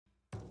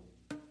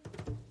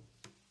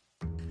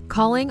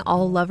Calling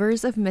all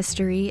lovers of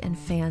mystery and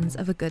fans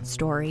of a good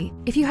story.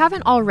 If you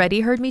haven't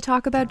already heard me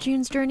talk about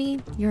June's Journey,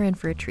 you're in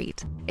for a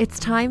treat. It's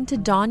time to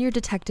don your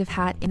detective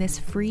hat in this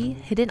free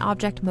hidden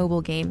object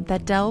mobile game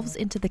that delves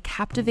into the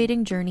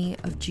captivating journey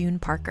of June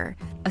Parker,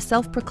 a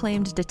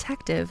self-proclaimed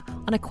detective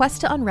on a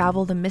quest to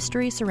unravel the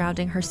mystery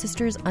surrounding her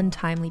sister's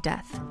untimely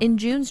death. In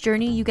June's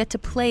Journey, you get to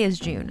play as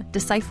June,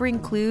 deciphering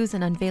clues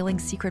and unveiling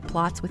secret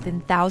plots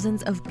within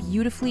thousands of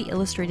beautifully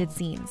illustrated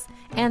scenes.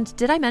 And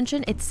did I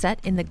mention it's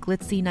set in the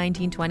glitzy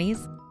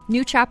 1920s?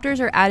 New chapters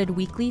are added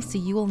weekly, so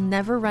you will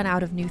never run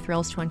out of new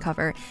thrills to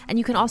uncover, and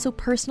you can also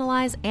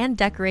personalize and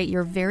decorate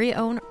your very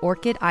own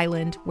Orchid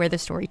Island where the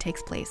story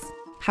takes place.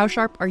 How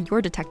sharp are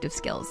your detective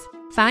skills?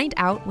 Find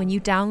out when you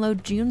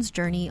download June's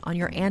Journey on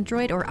your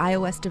Android or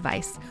iOS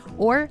device,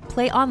 or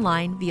play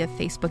online via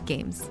Facebook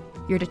Games.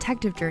 Your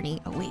detective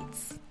journey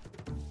awaits.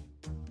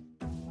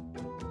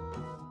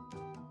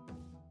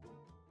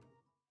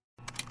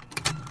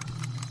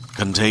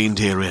 Contained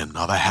herein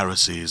are the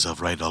heresies of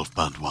Radolf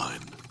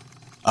Burntwine,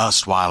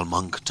 erstwhile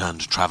monk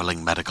turned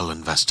traveling medical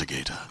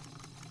investigator.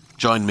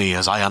 Join me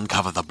as I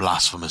uncover the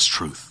blasphemous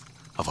truth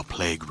of a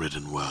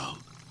plague-ridden world,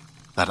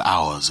 that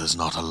ours is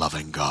not a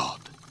loving God,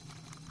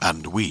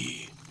 and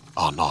we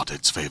are not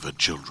its favored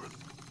children.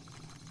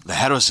 The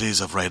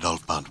heresies of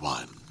Radolf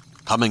Burntwine,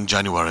 coming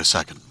January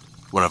 2nd,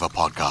 wherever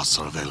podcasts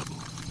are available.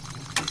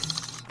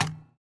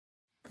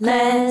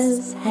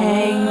 Let's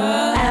hang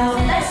out.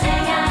 Let's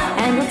hang out.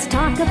 And let's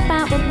talk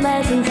about what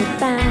lessons are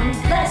found.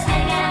 Let's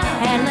hang out.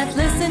 And let's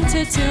listen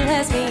to two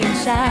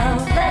lesbians shout.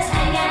 Let's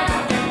hang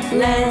out.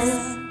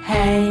 Let's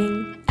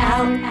hang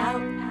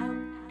out.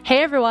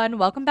 Hey everyone,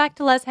 welcome back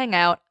to Let's Hang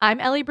Out. I'm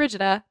Ellie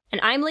Brigida.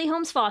 And I'm Lee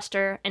Holmes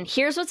Foster, and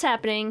here's what's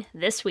happening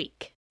this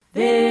week.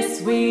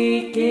 This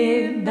week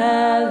in the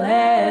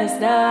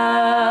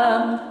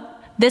Lesdom.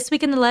 This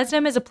Week in the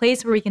Lesdom is a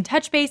place where we can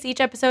touch base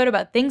each episode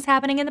about things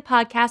happening in the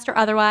podcast or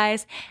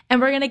otherwise, and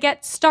we're going to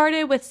get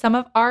started with some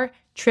of our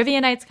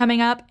trivia nights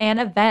coming up and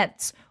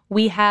events.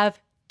 We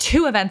have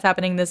 2 events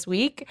happening this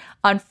week.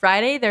 On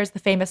Friday, there's the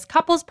famous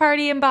couples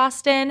party in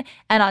Boston,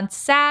 and on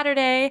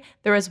Saturday,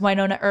 there is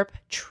Winona Earp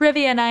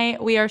Trivia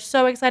Night. We are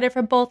so excited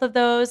for both of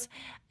those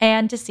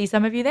and to see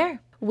some of you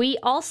there. We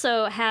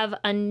also have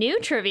a new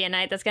trivia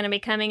night that's going to be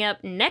coming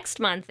up next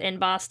month in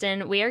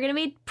Boston. We are going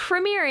to be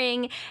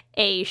premiering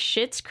a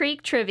Schitt's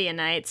Creek trivia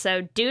night,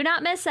 so do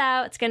not miss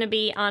out. It's going to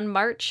be on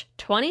March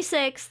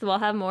 26th. We'll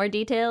have more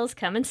details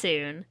coming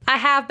soon. I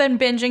have been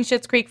binging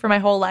Schitt's Creek for my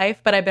whole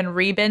life, but I've been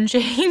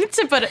re-binging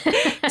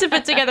to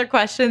put together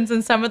questions,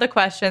 and some of the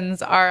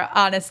questions are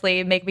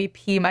honestly make me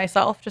pee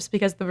myself just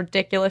because of the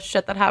ridiculous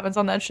shit that happens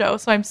on that show,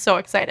 so I'm so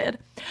excited.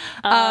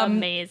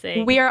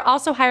 Amazing. We are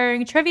also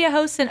hiring trivia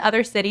hosts in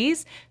other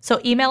cities, so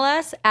email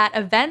us at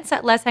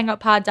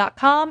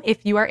events@letshangoutpod.com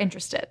if you are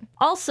interested.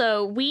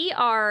 Also, we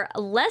are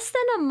less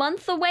than a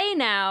month away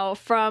now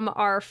from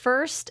our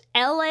first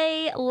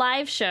LA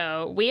live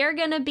show. We are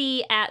going to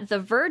be at the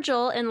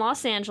Virgil in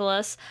Los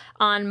Angeles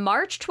on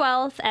March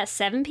 12th at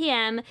 7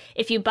 p.m.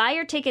 If you buy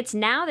your tickets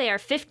now, they are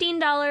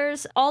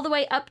 $15 all the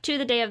way up to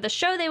the day of the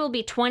show. They will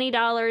be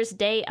 $20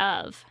 day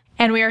of.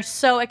 And we are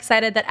so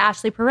excited that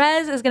Ashley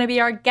Perez is going to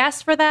be our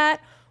guest for that.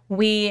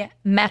 We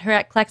met her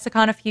at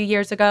Klexicon a few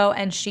years ago,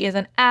 and she is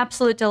an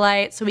absolute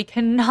delight, so we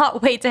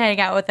cannot wait to hang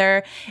out with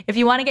her. If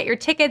you want to get your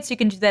tickets, you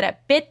can do that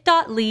at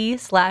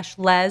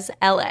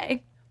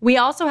bit.ly/lesla. We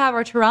also have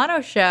our Toronto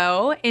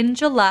show in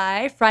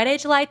July, Friday,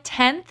 July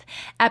 10th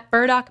at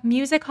Burdock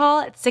Music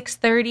Hall at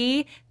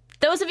 6:30.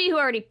 Those of you who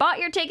already bought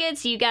your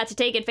tickets, you got to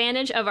take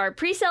advantage of our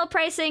pre-sale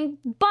pricing,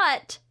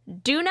 but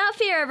do not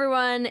fear,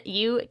 everyone.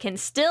 You can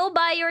still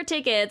buy your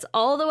tickets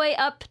all the way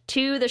up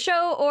to the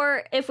show,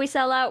 or if we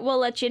sell out, we'll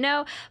let you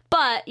know,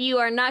 but you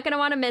are not going to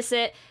want to miss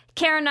it.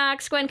 Karen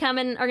Knox, Gwen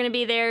Cummin are going to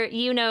be there.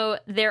 You know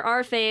they're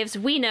our faves.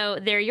 We know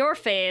they're your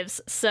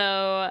faves,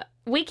 so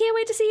we can't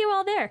wait to see you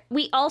all there.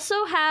 We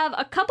also have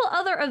a couple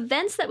other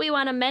events that we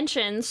want to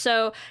mention.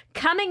 So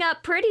coming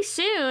up pretty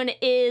soon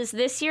is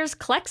this year's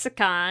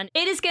Klexicon.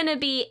 It is going to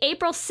be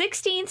April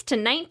 16th to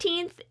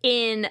 19th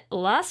in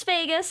Las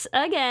Vegas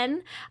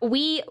again.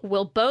 We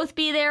will both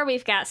be there.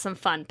 We've got some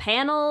fun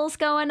panels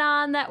going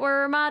on that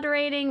we're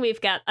moderating.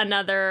 We've got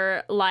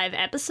another live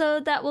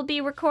episode that we'll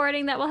be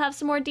recording that we'll have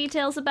some more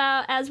details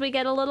about as we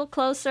get a little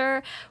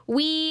closer.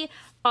 We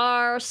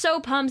are so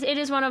pumped. It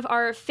is one of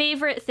our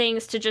favorite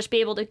things to just be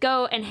able to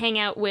go and hang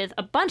out with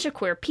a bunch of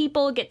queer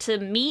people, get to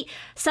meet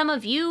some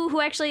of you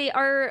who actually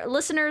are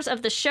listeners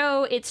of the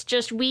show. It's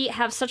just, we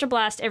have such a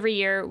blast every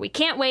year. We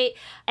can't wait.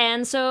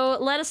 And so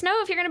let us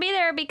know if you're going to be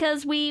there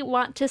because we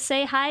want to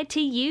say hi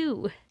to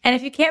you. And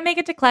if you can't make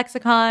it to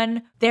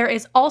Klexicon, there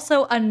is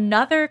also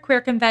another queer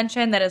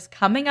convention that is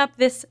coming up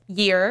this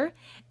year.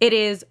 It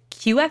is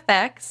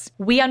QFX.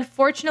 We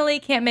unfortunately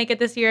can't make it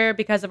this year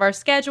because of our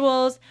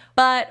schedules,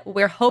 but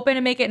we're hoping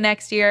to make it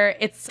next year.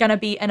 It's going to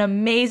be an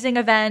amazing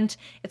event.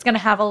 It's going to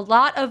have a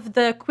lot of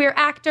the queer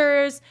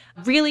actors,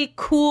 really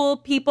cool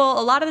people,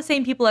 a lot of the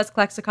same people as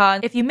Klexicon.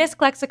 If you miss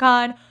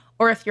Klexicon,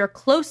 Or if you're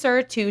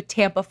closer to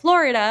Tampa,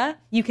 Florida,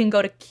 you can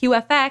go to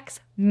QFX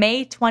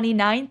May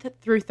 29th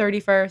through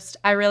 31st.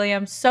 I really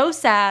am so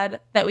sad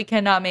that we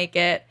cannot make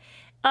it.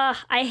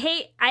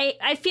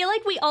 I feel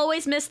like we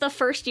always miss the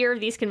first year of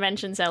these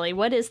conventions, Ellie.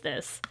 What is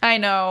this? I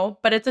know,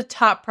 but it's a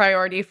top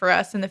priority for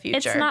us in the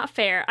future. It's not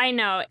fair. I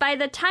know. By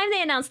the time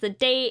they announced the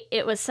date,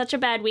 it was such a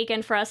bad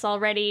weekend for us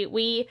already.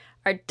 We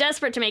are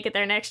desperate to make it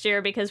there next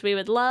year because we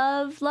would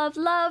love, love,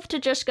 love to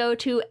just go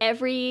to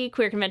every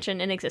queer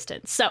convention in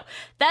existence. So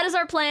that is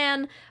our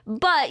plan,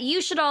 but you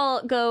should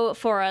all go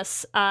for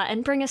us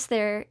and bring us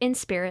there in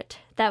spirit.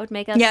 That would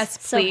make us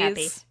so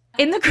happy.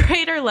 In the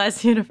greater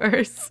Les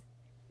universe,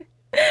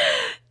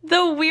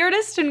 the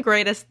weirdest and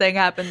greatest thing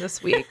happened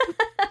this week.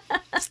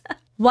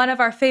 One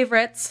of our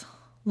favorites,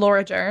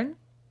 Laura Dern,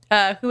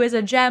 who is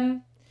a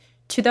gem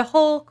to the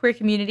whole queer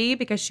community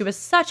because she was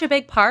such a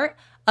big part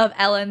of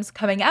Ellen's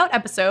coming out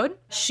episode.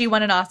 She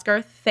won an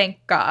Oscar,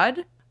 thank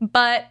God.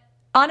 But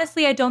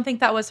honestly, I don't think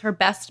that was her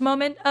best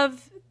moment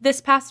of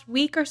this past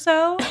week or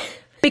so.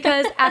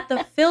 Because at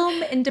the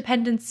Film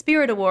Independent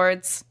Spirit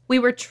Awards, we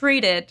were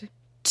treated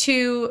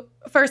to,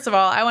 first of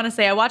all, I want to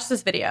say I watched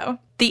this video.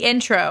 The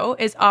intro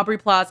is Aubrey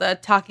Plaza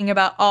talking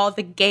about all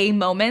the gay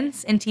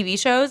moments in TV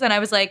shows. And I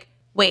was like,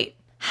 wait,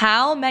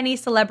 how many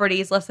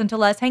celebrities listen to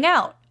Les Hang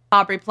Out?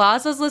 Aubrey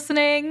Plaza's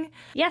listening.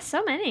 Yeah,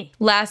 so many.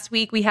 Last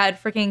week we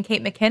had freaking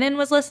Kate McKinnon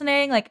was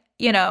listening. Like,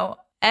 you know,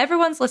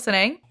 everyone's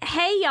listening.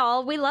 Hey,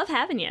 y'all. We love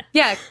having you.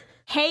 Yeah.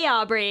 Hey,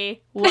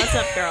 Aubrey. What's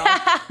up, girl?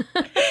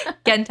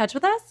 Get in touch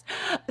with us.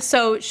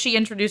 So she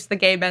introduced the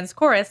Gay Men's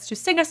Chorus to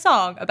sing a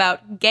song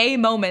about gay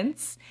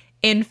moments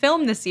in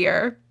film this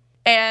year.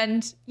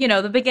 And, you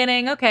know, the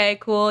beginning, okay,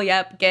 cool,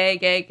 yep, gay,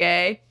 gay,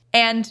 gay.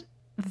 And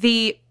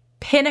the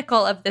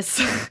pinnacle of this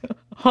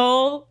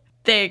whole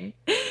thing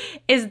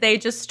is they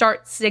just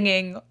start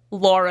singing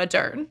Laura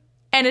Dern.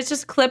 And it's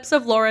just clips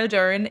of Laura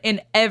Dern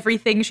in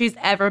everything she's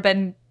ever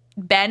been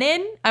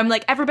in. I'm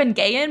like, ever been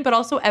gay in, but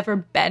also ever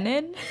been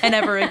in and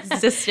ever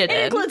existed in.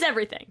 It includes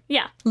everything.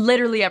 Yeah.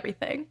 Literally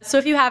everything. So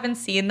if you haven't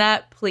seen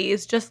that,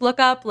 please just look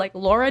up like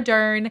Laura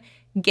Dern,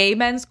 Gay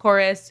Men's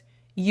Chorus.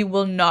 You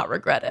will not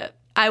regret it.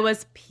 I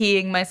was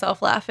peeing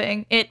myself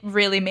laughing. It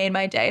really made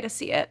my day to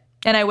see it.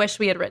 And I wish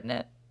we had written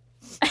it.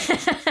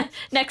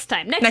 Next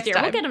year.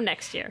 We'll get them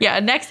next year. Yeah,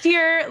 next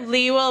year,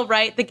 Lee will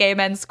write the Gay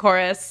Men's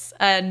Chorus,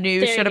 a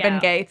new Should Have Been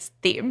Gay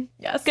theme.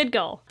 Yes. Good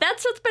goal.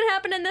 That's what's been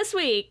happening this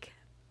week.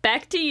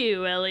 Back to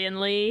you, Ellie and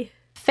Lee.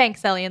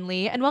 Thanks, Ellie and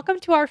Lee, and welcome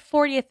to our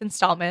 40th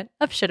installment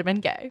of Should Have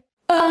Been Gay.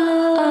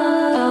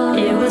 Oh,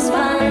 it was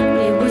fun,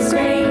 it was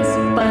great,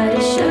 but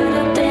it should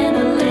have been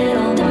a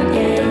little more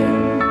gay.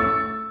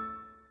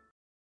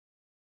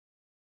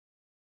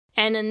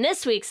 And in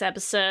this week's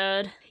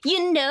episode,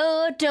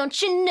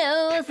 don't you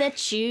know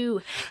that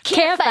you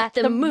can't fight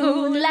the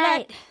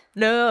moonlight?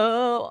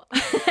 No.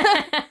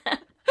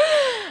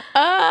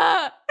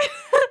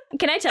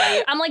 Can I tell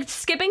you, I'm like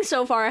skipping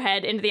so far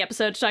ahead into the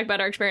episode to talk about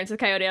our experience with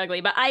Coyote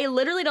Ugly, but I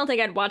literally don't think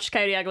I'd watched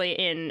Coyote Ugly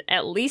in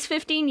at least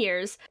 15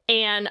 years.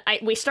 And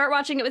we start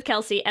watching it with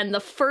Kelsey, and the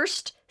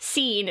first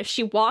scene,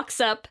 she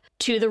walks up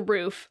to the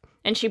roof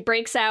and she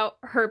breaks out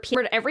her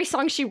every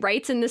song she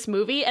writes in this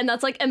movie, and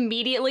that's like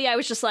immediately I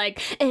was just like,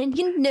 and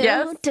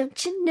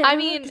don't you know? I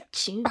mean,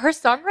 her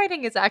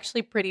songwriting is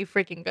actually pretty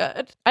freaking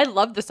good. I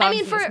love the songs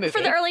in this movie.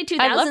 For the early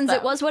 2000s,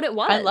 it was what it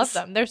was. I love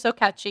them. They're so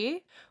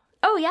catchy.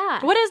 Oh, yeah.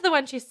 What is the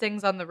one she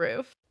sings on the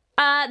roof?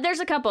 There's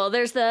a couple.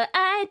 There's the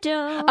I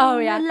don't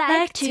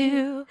like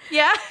to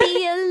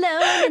be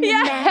alone in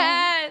the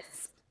night.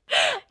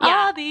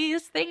 All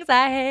these things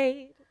I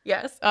hate.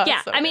 Yes. Oh,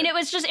 yeah. So I mean, good.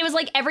 it was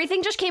like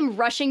everything just came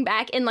rushing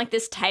back in like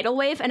this tidal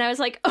wave. And I was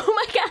like, oh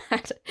my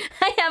God,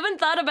 I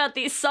haven't thought about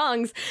these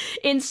songs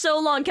in so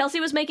long. Kelsey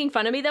was making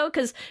fun of me though,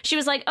 because she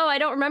was like, oh, I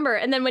don't remember.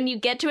 And then when you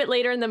get to it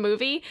later in the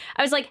movie,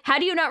 I was like, how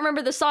do you not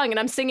remember the song? And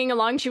I'm singing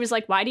along. She was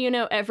like, why do you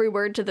know every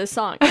word to this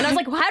song? And I was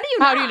like, well, how do you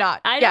not? How do you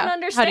not? I don't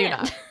understand. How do you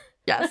not?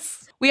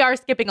 Yes. We are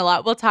skipping a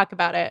lot. We'll talk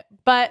about it.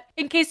 But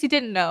in case you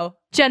didn't know,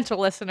 gentle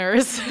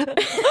listeners,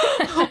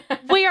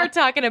 we are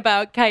talking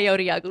about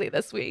Coyote Ugly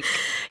this week.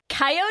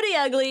 Coyote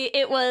Ugly,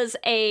 it was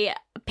a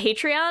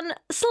Patreon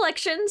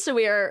selection, so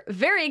we are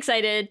very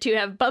excited to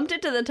have bumped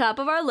it to the top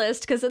of our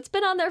list because it's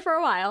been on there for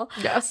a while.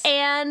 Yes.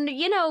 And,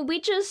 you know, we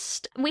have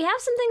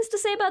some things to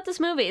say about this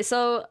movie.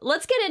 So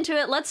let's get into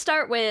it. Let's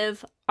start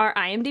with our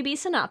IMDb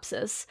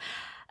synopsis.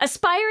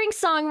 Aspiring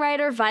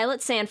songwriter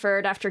Violet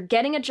Sanford, after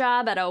getting a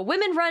job at a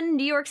women-run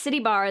New York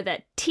City bar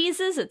that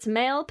teases its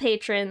male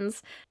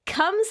patrons,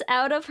 comes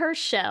out of her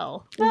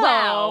shell.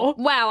 Oh.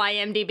 Wow,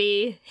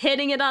 IMDb,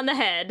 hitting it on the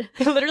head.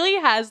 It literally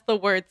has the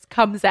words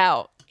 "comes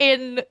out"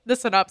 in the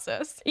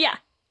synopsis. Yeah.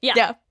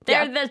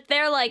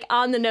 They're like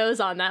on the nose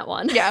on that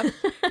one. Yeah.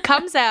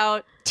 Comes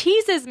out,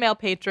 teases male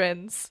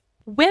patrons,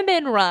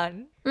 women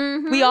run.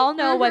 Mm-hmm, we all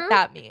know what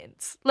that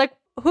means. Like,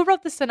 who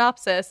wrote the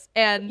synopsis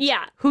and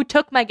who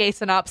took my gay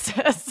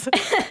synopsis?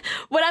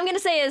 What I'm going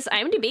to say is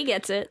IMDb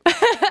gets it.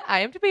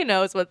 IMDb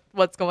knows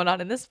what's going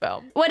on in this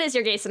film. What is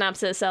your gay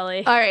synopsis,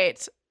 Ellie? All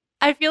right.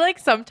 I feel like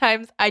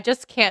sometimes I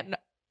can't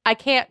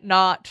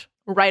not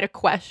write a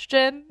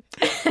question.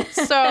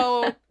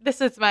 So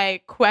this is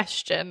my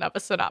question of a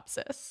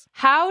synopsis.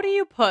 How do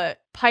you put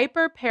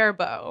Piper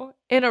Perabo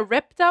in a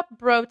ripped up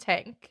bro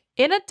tank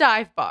in a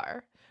dive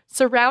bar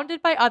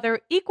surrounded by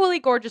other equally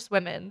gorgeous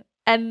women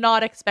and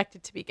not expect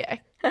it to be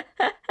gay?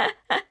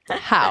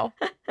 How?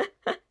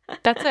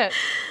 That's it.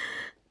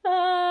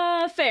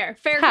 Fair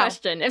How?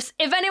 question. If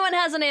anyone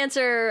has an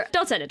answer,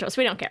 don't send it to us.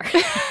 We don't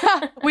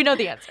care. We know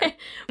the answer.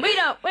 we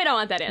don't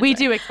want that answer. We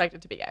do expect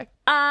it to be gay.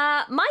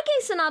 My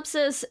gay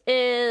synopsis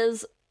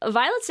is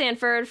Violet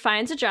Sanford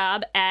finds a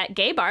job at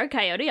gay bar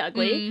Coyote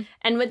Ugly,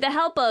 and with the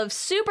help of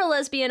super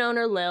lesbian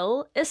owner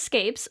Lil,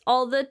 escapes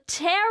all the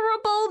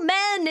terrible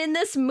men in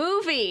this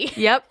movie.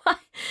 Yep.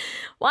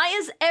 Why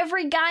is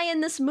every guy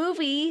in this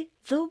movie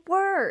the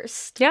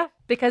worst? Yeah,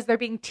 because they're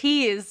being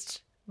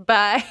teased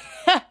by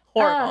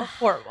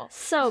horrible.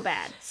 So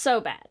bad.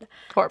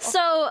 Horrible.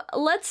 So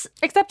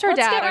Except her let's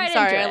dad. get right I'm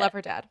sorry. into I it. love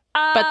her dad.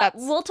 But that's...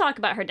 We'll talk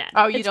about her dad.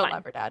 Oh, you It's don't fine.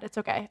 love her dad. It's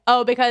okay.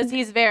 Oh, because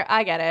he's very...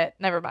 I get it.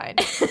 Never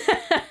mind.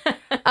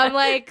 I'm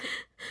like...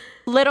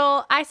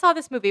 I saw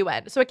this movie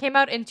when? So it came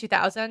out in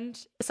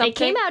 2000 something? It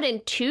came out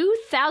in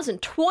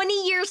 2000,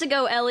 20 years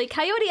ago, Ellie.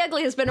 Coyote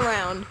Ugly has been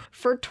around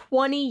for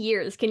 20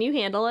 years. Can you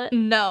handle it?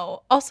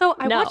 No. Also,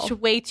 I No. watched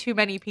way too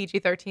many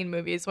PG-13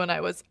 movies when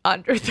I was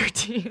under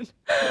 13.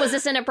 Was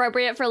this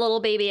inappropriate for little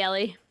baby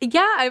Ellie?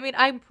 Yeah, I mean,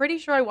 I'm pretty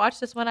sure I watched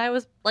this when I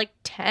was like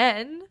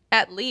 10,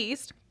 at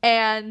least.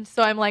 And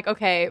so I'm like,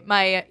 okay,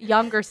 my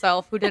younger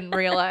self who didn't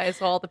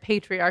realize all the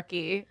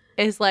patriarchy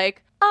is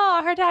like,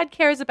 oh, her dad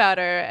cares about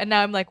her. And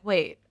now I'm like,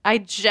 wait, I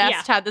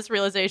just had this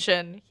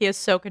realization. He is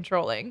so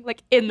controlling,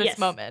 like in this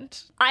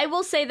moment. I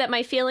will say that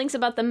my feelings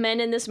about the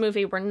men in this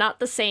movie were not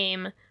the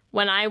same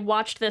when I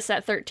watched this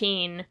at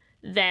 13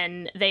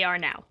 than they are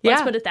now.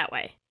 Let's put it that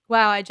way.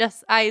 Wow,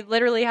 I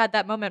literally had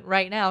that moment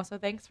right now. So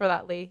thanks for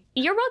that, Lee.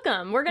 You're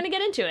welcome. We're going to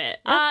get into it.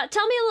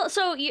 Tell me a little.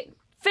 So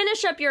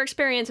finish up your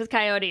experience with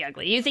Coyote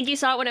Ugly. You think you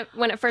saw it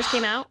when it first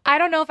came out? I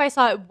don't know if I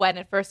saw it when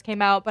it first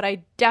came out, but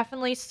I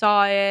definitely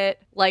saw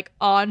it like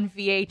on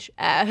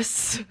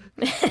VHS.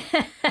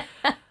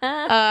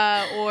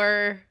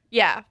 I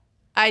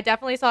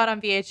definitely saw it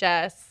on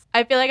VHS.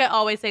 I feel like I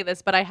always say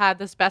this, but I had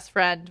this best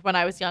friend when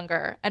I was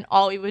younger, and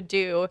all we would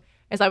do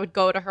is I would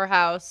go to her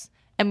house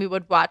and we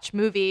would watch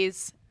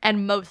movies,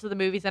 and most of the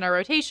movies in our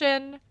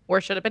rotation were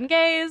Should Have Been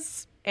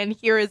Gays, and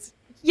here is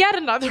yet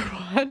another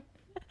one.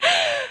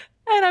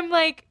 And I'm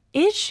like,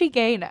 is she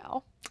gay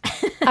now?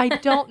 I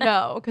don't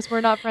know, because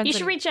we're not friends. You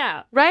should reach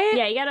out. Right?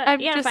 Yeah,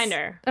 you gotta find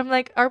her. I'm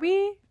like,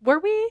 were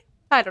we?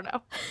 I don't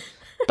know.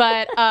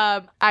 But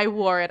I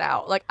wore it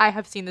out. Like, I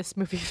have seen this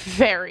movie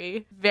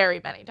very,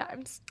 very many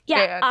times.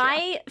 Yeah,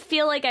 I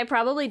feel like I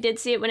probably did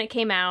see it when it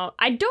came out.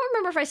 I don't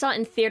remember if I saw it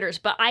in theaters,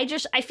 but I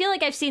feel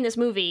like I've seen this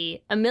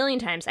movie a million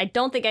times. I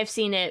don't think I've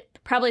seen it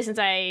probably since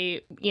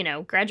I,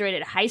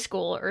 graduated high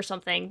school or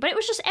something. But it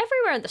was just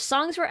everywhere. The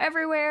songs were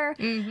everywhere.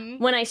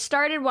 Mm-hmm. When I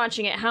started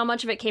watching it, how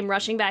much of it came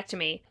rushing back to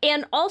me.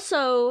 And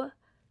also,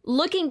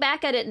 looking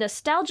back at it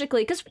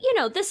nostalgically, because,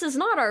 this is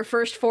not our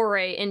first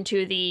foray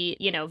into the,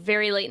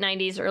 very late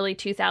 90s, early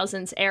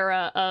 2000s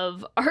era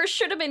of our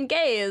Should Have Been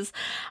Gays.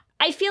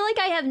 I feel like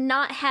I have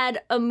not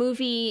had a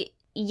movie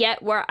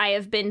yet where I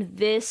have been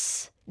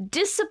this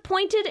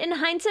disappointed in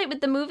hindsight with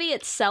the movie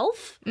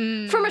itself.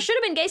 From a Should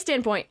Have Been Gay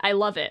standpoint, I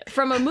love it.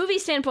 From a movie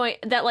standpoint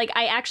that,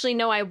 I actually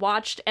know I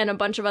watched and a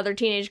bunch of other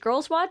teenage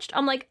girls watched,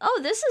 I'm like, oh,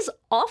 this is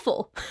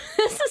awful.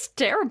 This is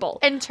terrible.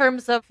 In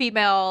terms of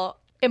female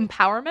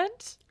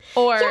empowerment?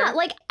 Or yeah,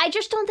 I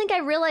just don't think I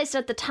realized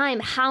at the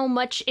time how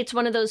much it's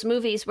one of those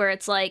movies where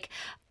it's like,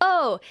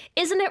 oh,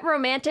 isn't it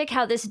romantic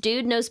how this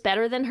dude knows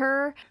better than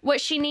her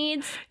what she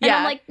needs? And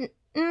I'm like,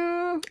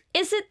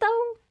 is it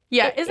though?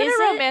 Yeah, isn't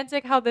it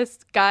romantic how this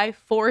guy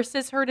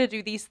forces her to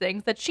do these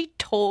things that she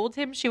told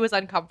him she was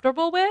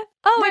uncomfortable with?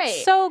 Oh, right.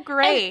 It's so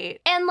great.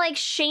 And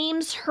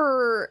shames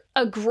her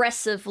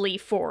aggressively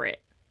for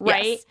it,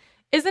 right? Yes.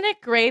 Isn't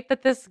it great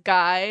that this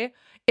guy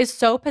is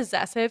so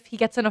possessive, he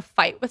gets in a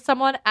fight with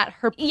someone at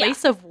her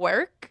place of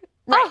work?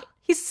 Right. Oh,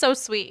 he's so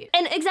sweet.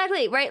 And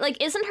exactly, right?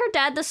 Isn't her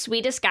dad the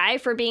sweetest guy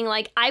for being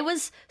like, I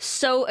was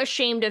so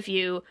ashamed of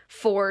you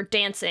for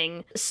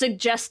dancing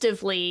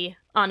suggestively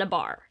on a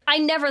bar. I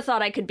never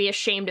thought I could be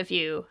ashamed of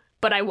you,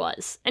 but I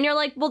was. And you're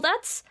like, well,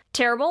 that's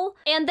terrible.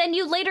 And then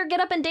you later get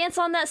up and dance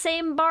on that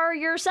same bar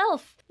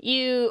yourself,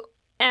 you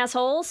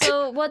asshole.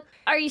 So what,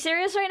 are you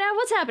serious right now?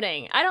 What's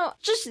happening?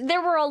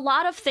 There were a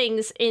lot of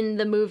things in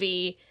the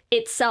movie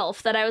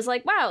itself that I was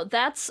like, wow,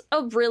 that's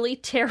a really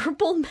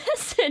terrible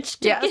message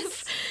to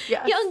give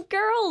young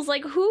girls.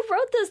 Who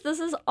wrote this?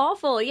 This is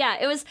awful. Yeah,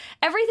 it was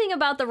everything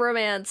about the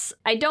romance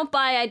I don't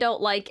buy, I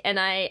don't like, and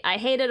I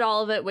hated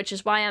all of it, which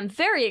is why I'm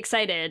very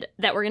excited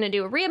that we're going to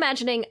do a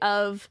reimagining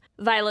of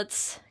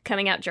Violet's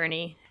coming out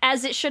journey,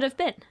 as it should have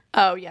been.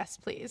 Oh, yes,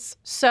 please.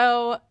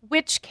 So,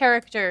 which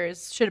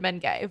characters should have been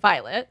gay?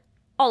 Violet?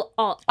 All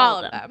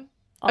of them.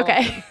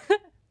 Okay.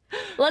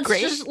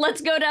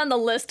 Let's go down the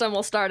list and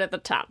we'll start at the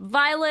top.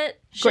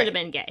 Violet should have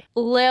been gay.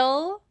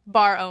 Lil,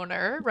 bar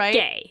owner, right?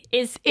 Gay.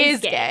 Is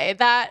gay.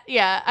 That,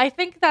 yeah, I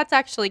think that's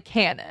actually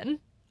canon.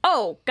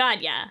 Oh, God,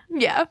 yeah.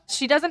 Yeah.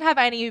 She doesn't have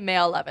any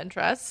male love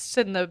interests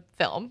in the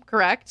film,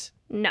 correct?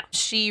 No.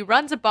 She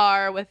runs a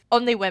bar with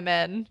only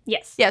women.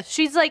 Yes. Yes,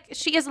 she is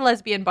a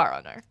lesbian bar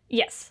owner.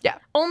 Yes. Yeah.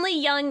 Only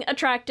young,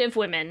 attractive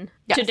women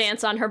to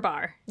dance on her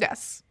bar.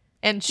 Yes.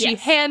 And she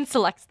hand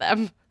selects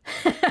them.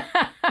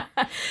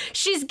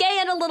 She's gay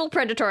and a little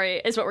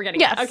predatory is what we're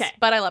getting at. Yes, okay.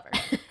 But I love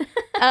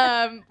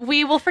her.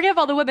 We will forgive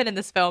all the women in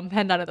this film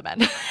and none of the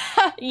men.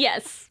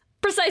 Yes,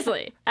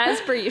 precisely,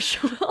 as per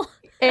usual.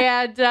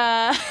 And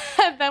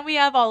then we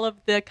have all of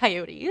the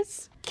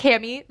coyotes.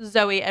 Cammy,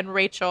 Zoe, and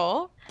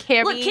Rachel.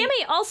 Cammy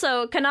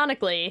also,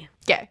 canonically...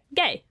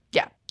 Gay.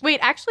 Yeah. Wait,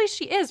 actually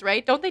she is,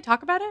 right? Don't they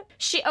talk about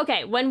it?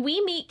 Okay, when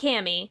we meet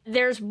Cammy,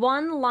 there's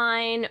one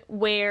line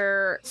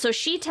where... So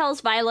she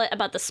tells Violet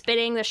about the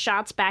spitting the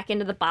shots back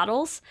into the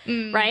bottles,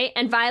 right?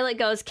 And Violet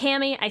goes,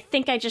 Cammy, I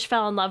think I just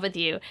fell in love with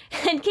you.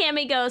 And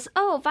Cammy goes,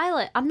 oh,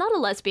 Violet, I'm not a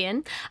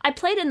lesbian. I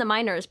played in the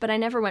minors, but I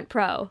never went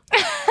pro.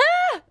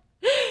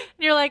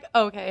 And you're like,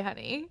 okay,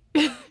 honey.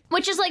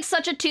 Which is like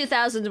such a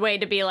 2000s way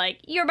to be like,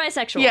 you're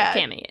bisexual,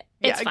 Cammy.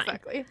 It's fine.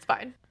 Exactly. It's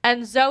fine.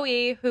 And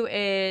Zoe, who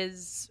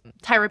is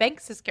Tyra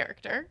Banks'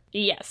 character.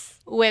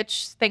 Yes.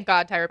 Which, thank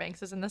God, Tyra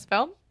Banks is in this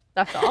film.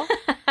 That's all.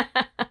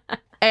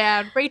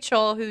 And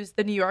Rachel, who's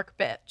the New York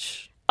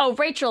bitch. Oh,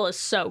 Rachel is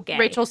so gay.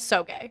 Rachel's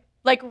so gay.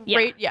 Like,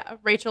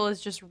 Rachel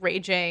is just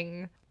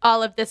raging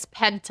all of this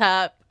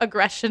pent-up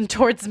aggression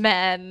towards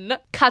men,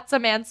 cuts a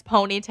man's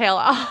ponytail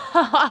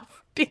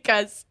off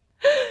because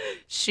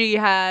she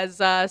has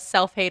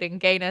self-hating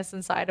gayness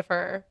inside of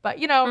her. But,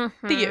 you know,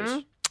 the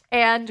usual.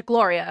 And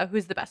Gloria,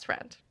 who's the best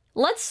friend.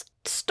 Let's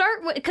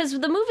start with, because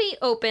the movie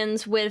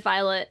opens with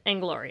Violet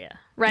and Gloria,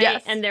 right?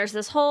 Yes. And there's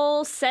this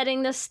whole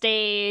setting the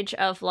stage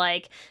of,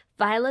 like,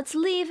 Violet's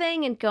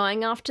leaving and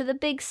going off to the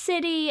big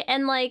city.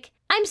 And, like,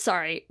 I'm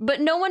sorry, but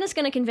no one is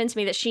going to convince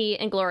me that she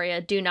and Gloria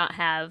do not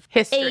have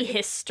a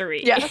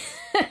history. Yeah.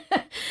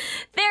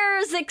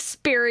 There's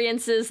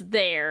experiences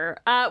there.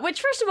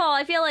 Which, first of all,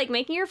 I feel like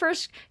making your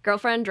first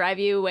girlfriend drive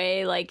you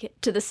away, like,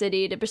 to the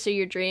city to pursue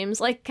your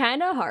dreams, like,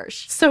 kind of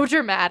harsh. So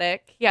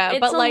dramatic. Yeah, it's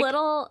but, like,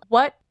 little...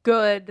 what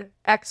good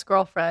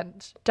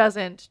ex-girlfriend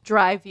doesn't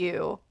drive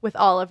you with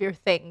all of your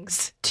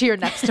things to your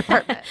next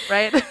apartment,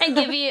 right?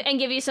 and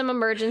give you some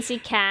emergency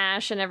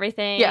cash and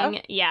everything.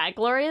 Yeah,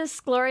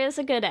 Gloria's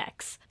a good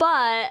ex.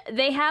 But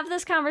they have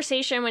this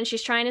conversation when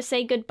she's trying to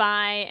say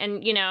goodbye,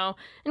 and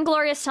and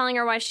Gloria's telling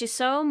her why she's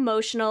so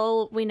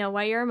emotional. We know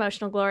why you're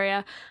emotional,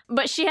 Gloria.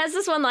 But she has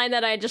this one line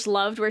that I just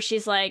loved where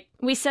she's like,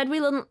 we said we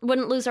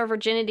wouldn't lose our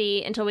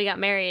virginity until we got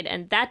married,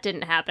 and that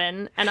didn't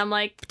happen. And I'm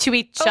like, to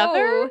each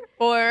other?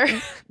 Or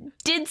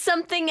did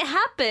something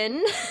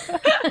happen?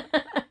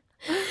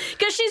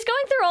 Because she's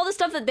going through all the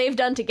stuff that they've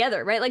done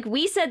together, right? Like,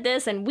 we said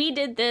this, and we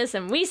did this,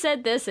 and we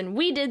said this, and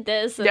we did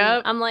this. And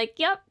I'm like,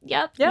 yep.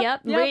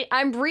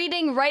 I'm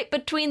reading right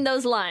between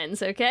those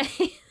lines, okay?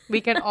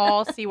 We can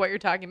all see what you're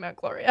talking about,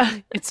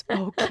 Gloria. It's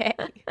okay.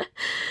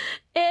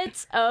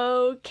 It's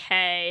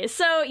okay.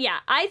 So, yeah,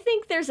 I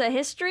think there's a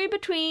history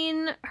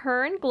between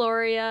her and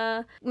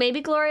Gloria. Maybe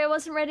Gloria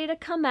wasn't ready to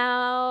come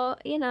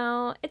out.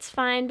 It's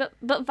fine.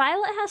 But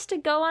Violet has to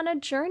go on a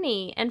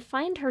journey and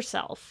find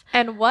herself.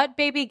 And what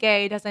baby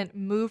gay doesn't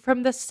move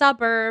from the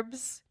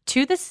suburbs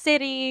to the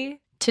city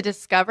to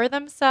discover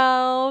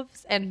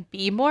themselves and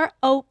be more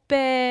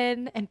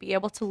open and be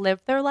able to live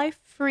their life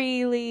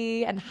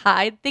freely and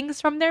hide things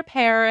from their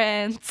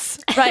parents.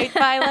 Right,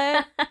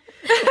 Violet?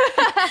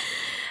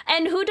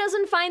 And who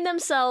doesn't find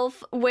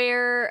themselves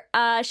where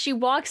she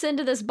walks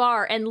into this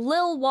bar and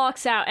Lil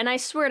walks out, and I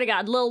swear to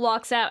God, Lil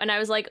walks out, and I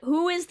was like,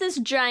 who is this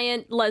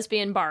giant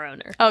lesbian bar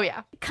owner? Oh,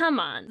 yeah. Come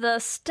on. The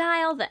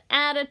style, the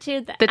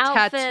attitude, the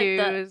outfit,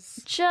 tattoos,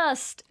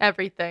 just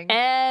everything.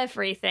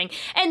 Everything.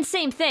 And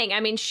same thing. I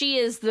mean, she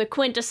is the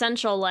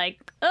quintessential, like,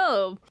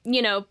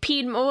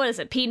 Piedmont, what is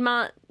it?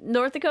 Piedmont,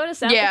 North Dakota,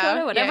 South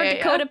Dakota, whatever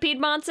Dakota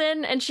Piedmont's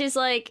in. And she's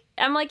like,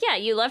 I'm like, yeah,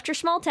 you left your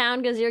small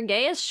town because you're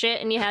gay as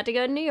shit and you had to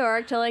go to New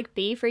York to, like,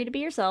 be free to be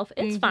yourself.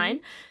 It's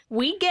fine.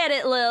 We get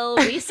it, Lil.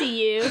 We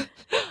see you.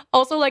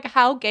 Also, like,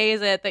 how gay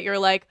is it that you're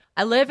like,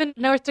 I live in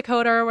North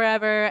Dakota or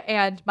wherever,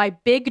 and my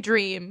big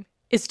dream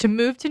is to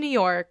move to New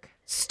York,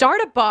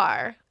 start a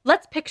bar.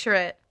 Let's picture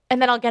it.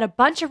 And then I'll get a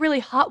bunch of really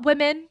hot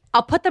women.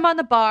 I'll put them on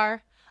the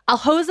bar. I'll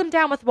hose them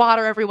down with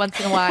water every once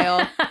in a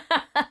while.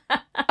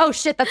 Oh,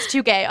 shit, that's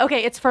too gay.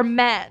 Okay, it's for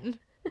men.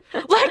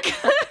 Like,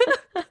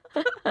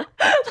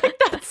 like,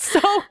 that's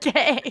so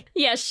gay.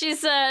 Yeah,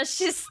 she's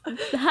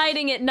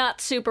hiding it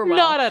not super well.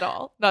 Not at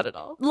all. Not at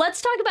all.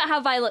 Let's talk about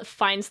how Violet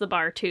finds the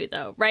bar, too,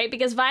 though, right?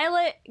 Because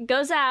Violet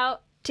goes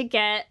out to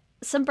get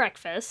some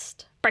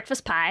breakfast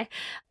pie,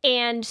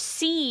 and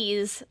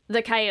sees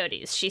the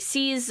coyotes. She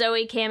sees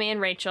Zoe, Cammy,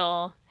 and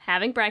Rachel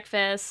having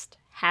breakfast,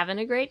 having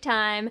a great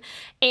time,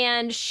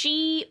 and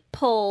she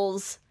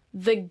pulls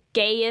the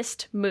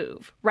gayest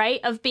move, right?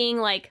 Of being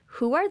like,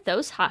 who are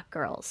those hot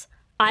girls?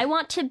 I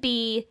want to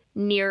be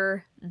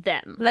near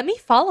them. Let me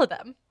follow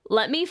them.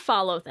 Let me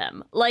follow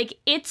them. Like,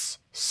 it's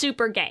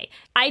super gay.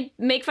 I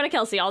make fun of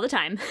Kelsey all the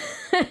time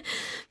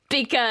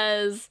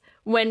because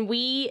when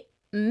we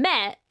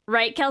met,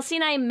 right, Kelsey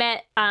and I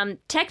met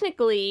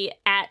technically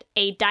at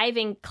a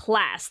diving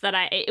class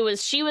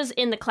she was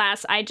in the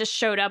class. I just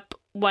showed up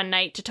one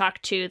night to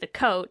talk to the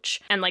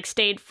coach and like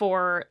stayed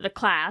for the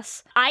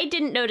class. I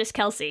didn't notice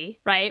Kelsey,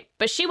 right?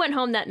 But she went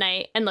home that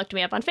night and looked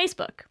me up on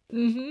Facebook.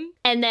 Mm-hmm.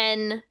 And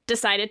then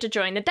decided to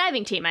join the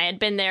diving team. I had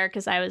been there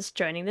because I was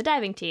joining the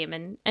diving team,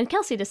 and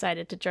Kelsey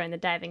decided to join the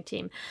diving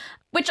team,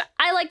 which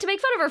I like to make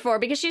fun of her for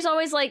because she's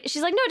like, no,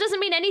 it doesn't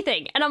mean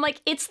anything. And I'm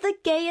like, it's the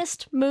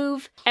gayest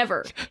move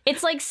ever.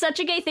 It's like such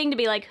a gay thing to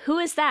be like, who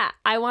is that?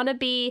 I want to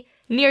be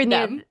near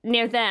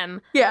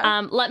them.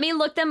 Yeah. Let me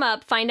look them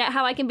up, find out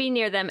how I can be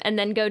near them, and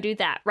then go do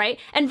that, right?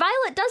 And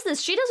Violet does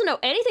this. She doesn't know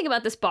anything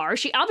about this bar.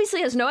 She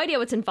obviously has no idea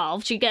what's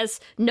involved. She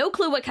has no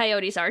clue what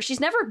coyotes are. She's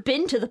never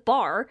been to the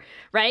bar,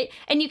 right?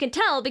 And you can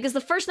tell because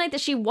the first night that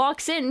she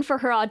walks in for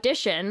her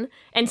audition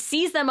and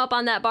sees them up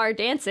on that bar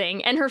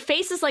dancing, and her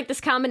face is like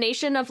this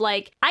combination of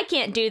like, I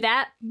can't do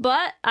that,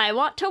 but I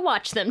want to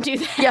watch them do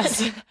that.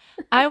 Yes.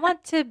 I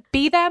want to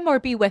be them or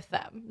be with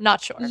them.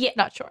 Not sure. Yeah.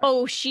 Not sure.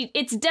 Oh,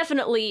 it's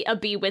definitely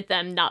a be with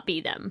them, not be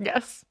them.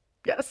 Yes.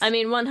 Yes. I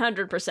mean,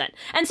 100%.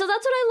 And so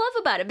that's what I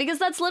love about it, because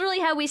that's literally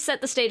how we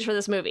set the stage for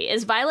this movie,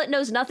 is Violet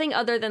knows nothing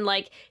other than,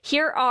 like,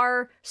 here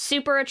are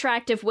super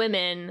attractive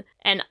women,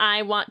 and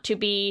I want to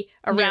be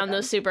around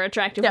those super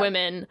attractive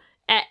women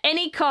at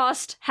any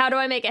cost. How do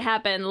I make it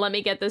happen? Let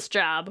me get this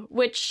job.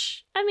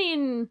 Which, I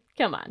mean,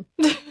 come on.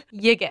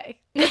 You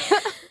gay.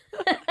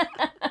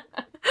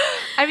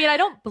 I mean, I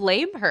don't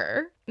blame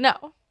her.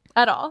 No,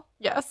 at all.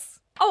 Yes.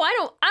 Oh,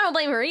 I don't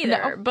blame her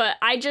either. No. But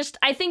I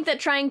think that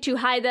trying to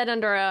hide that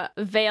under a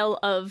veil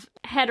of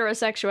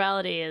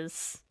heterosexuality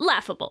is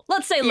laughable.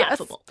 Let's say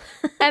laughable.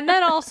 And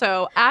then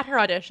also at her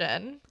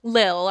audition,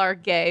 Lil, our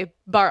gay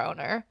bar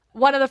owner,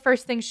 one of the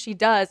first things she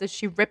does is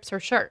she rips her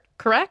shirt.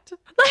 Correct?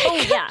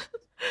 Oh yeah.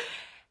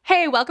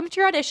 Hey, welcome to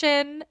your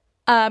audition.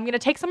 I'm gonna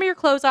take some of your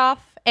clothes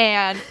off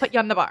and put you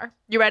on the bar.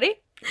 You ready?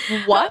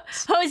 What?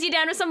 Hose you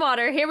down with some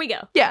water. Here we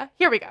go. Yeah,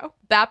 here we go.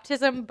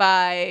 Baptism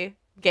by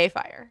gay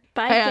fire.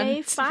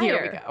 Gay fire.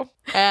 Here we go.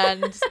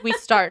 And we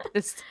start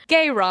this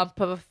gay romp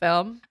of a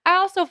film. I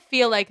also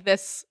feel like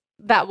the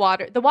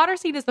water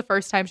scene is the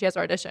first time she has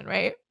her audition,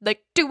 right?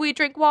 Like, do we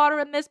drink water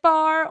in this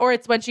bar? Or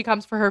it's when she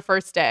comes for her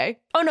first day?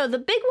 Oh, no, the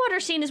big water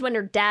scene is when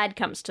her dad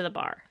comes to the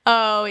bar.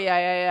 Oh,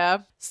 yeah.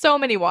 So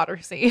many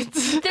water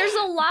scenes. There's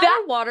a lot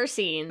of water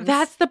scenes.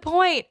 That's the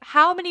point.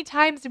 How many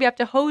times do we have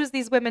to hose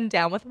these women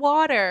down with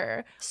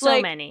water? So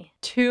many.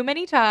 Too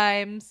many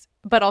times.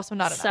 But also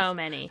not enough. So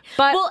many.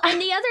 But well,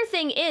 and the other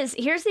thing is,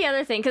 here's the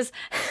other thing, because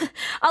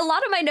a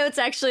lot of my notes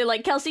actually,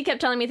 like, Kelsey kept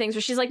telling me things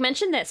where she's like,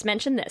 mention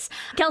this.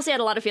 Kelsey had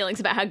a lot of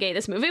feelings about how gay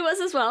this movie was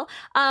as well.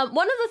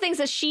 One of the things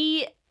that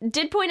she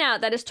did point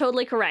out that is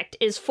totally correct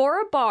is for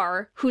a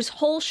bar whose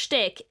whole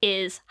shtick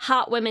is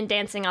hot women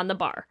dancing on the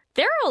bar.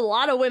 There are a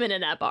lot of women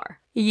in that bar.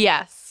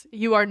 Yes,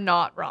 you are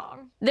not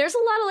wrong. There's a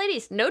lot of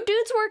ladies. No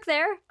dudes work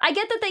there. I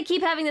get that they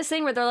keep having this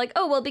thing where they're like,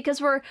 oh, well, because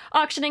we're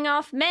auctioning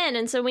off men,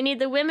 and so we need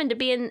the women to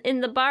be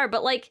in the bar.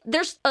 But, like,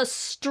 there's a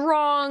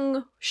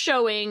strong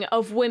showing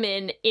of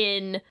women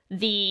in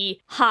the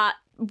hot,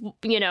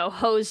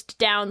 hosed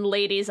down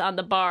ladies on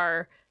the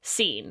bar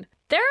scene.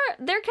 They're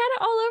kind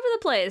of all over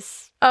the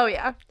place. Oh,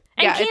 yeah.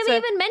 And Cami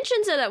even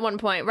mentions it at one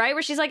point, right?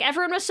 Where she's like,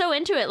 everyone was so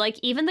into it, like,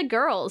 even the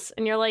girls.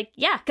 And you're like,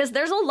 yeah, because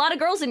there's a lot of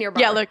girls in your bar.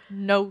 Yeah, like,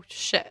 no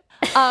shit.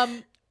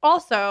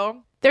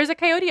 Also, there's a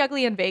Coyote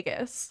Ugly in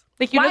Vegas.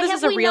 Like, this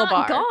is a real bar. Why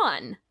have we not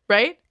gone?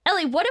 Right?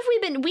 Ellie, what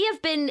have we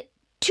have been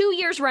 2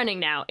 years running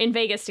now in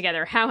Vegas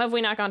together. How have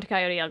we not gone to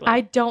Coyote Ugly?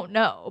 I don't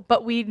know,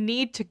 but we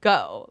need to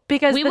go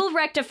because we will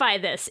rectify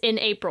this in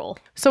April.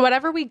 So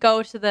whenever we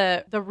go to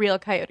the real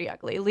Coyote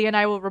Ugly, Lee and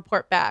I will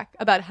report back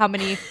about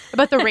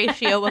the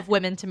ratio of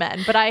women to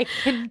men. But I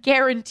can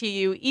guarantee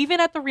you,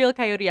 even at the real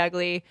Coyote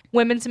Ugly,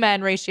 women to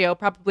men ratio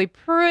probably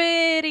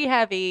pretty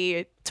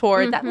heavy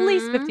towards at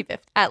least 50-50.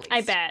 At least.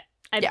 I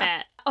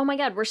bet. Oh my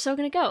God, we're so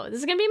going to go. This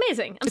is going to be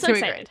amazing. I'm so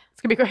excited.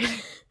 It's going to be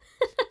great.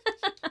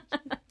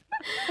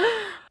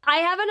 I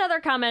have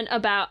another comment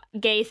about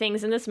gay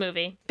things in this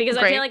movie because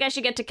I feel like I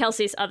should get to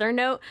Kelsey's other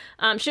note.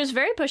 She was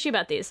very pushy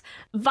about these.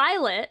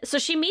 Violet, so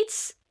she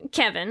meets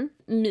Kevin,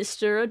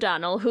 Mr.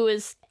 O'Donnell, who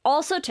is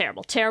also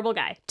terrible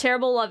guy,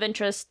 terrible love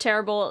interest,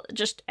 terrible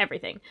just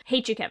everything.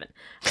 Hate you, Kevin.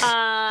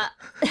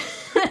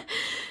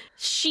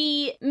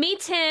 She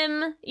meets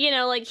him,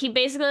 like he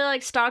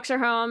basically stalks her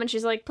home and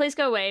she's like, please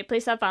go away,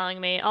 please stop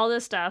following me, all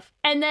this stuff.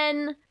 And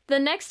then the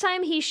next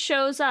time he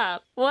shows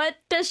up, what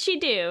does she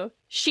do?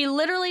 She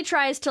literally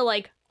tries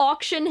to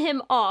auction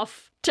him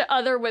off to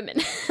other women.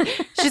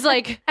 She's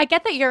like, I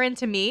get that you're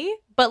into me,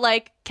 but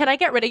like, can I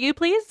get rid of you,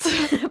 please?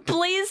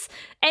 Please,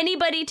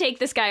 anybody take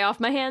this guy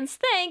off my hands.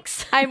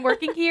 Thanks. I'm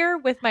working here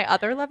with my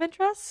other love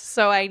interest,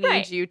 so I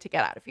need you to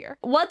get out of here.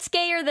 What's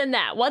gayer than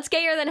that? What's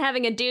gayer than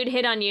having a dude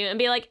hit on you and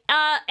be like,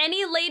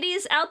 any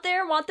ladies out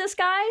there want this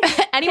guy?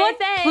 Anyone?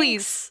 Okay,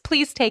 Please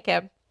take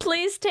him.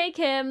 Please take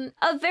him.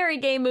 A very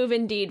gay move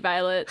indeed,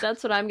 Violet.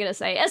 That's what I'm going to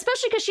say.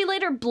 Especially because she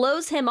later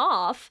blows him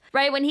off,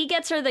 right? When he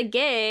gets her the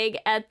gig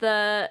at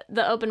the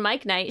open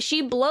mic night,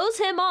 she blows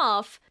him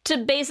off to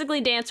basically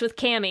dance with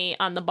Cammy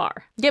on the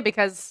bar. Yeah,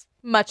 because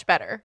much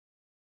better.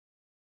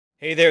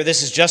 Hey there,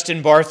 this is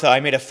Justin Bartha. I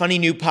made a funny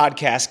new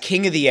podcast,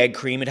 King of the Egg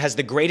Cream. It has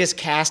the greatest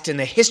cast in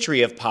the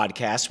history of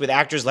podcasts with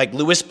actors like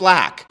Louis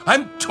Black.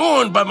 I'm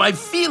torn by my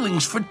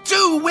feelings for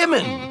two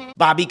women.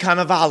 Bobby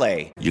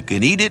Cannavale. You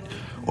can eat it,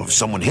 or if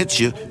someone hits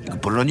you, you can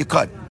put it on your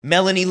cut.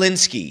 Melanie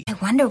Linsky. I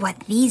wonder what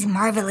these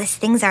marvelous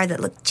things are that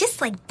look just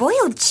like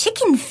boiled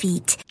chicken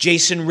feet.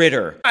 Jason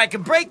Ritter. I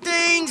can break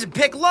things and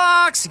pick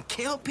locks and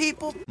kill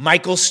people.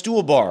 Michael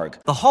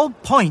Stuhlbarg. The whole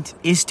point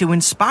is to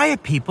inspire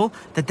people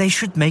that they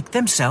should make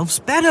themselves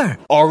better.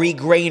 Ari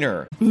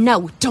Grainer.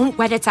 No, don't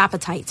whet its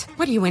appetite.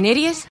 What are you, an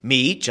idiot?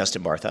 Me,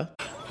 Justin Bartha.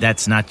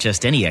 That's not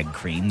just any egg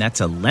cream,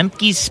 that's a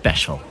Lemke's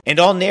special. And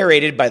all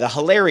narrated by the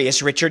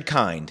hilarious Richard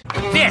Kind.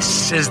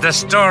 This is the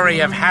story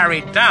of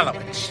Harry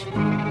Dalowitz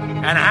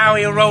and how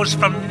he rose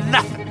from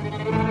nothing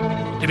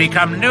to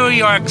become New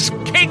York's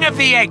King of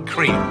the Egg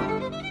Cream.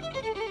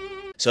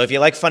 So if you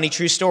like funny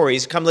true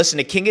stories, come listen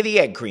to King of the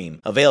Egg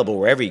Cream, available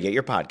wherever you get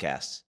your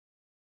podcasts.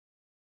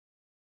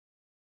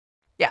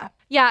 Yeah.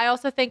 Yeah, I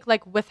also think,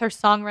 like, with her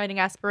songwriting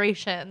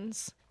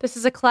aspirations, this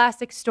is a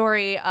classic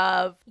story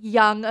of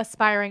young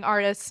aspiring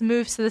artists,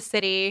 moves to the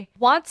city,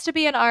 wants to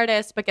be an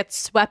artist, but gets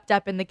swept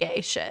up in the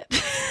gay shit.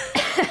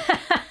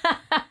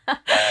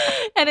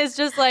 And it's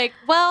just like,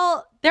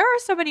 well, there are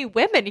so many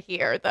women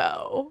here,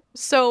 though.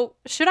 So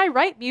should I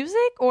write music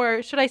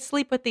or should I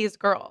sleep with these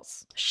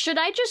girls? Should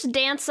I just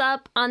dance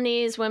up on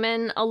these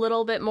women a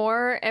little bit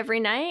more every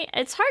night?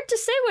 It's hard to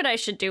say what I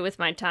should do with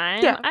my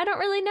time. Yeah. I don't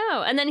really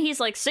know. And then he's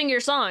like, sing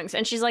your songs.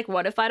 And she's like,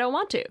 what if I don't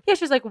want to? Yeah,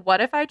 she's like,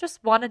 what if I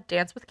just want to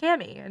dance with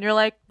Cammy? And you're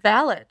like,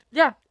 valid.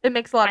 Yeah, it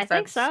makes a lot of sense. I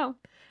think so.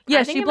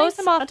 Yeah, she blows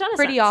him off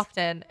pretty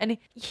often. And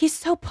he's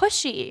so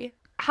pushy.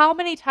 How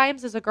many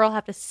times does a girl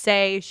have to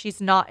say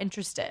she's not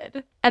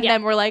interested? And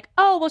then we're like,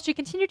 oh, well, she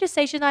continued to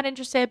say she's not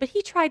interested, but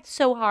he tried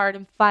so hard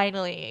and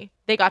finally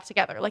they got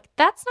together. Like,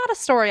 that's not a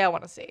story I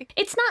want to see.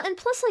 It's not. And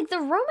plus, like, the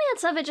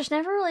romance of it just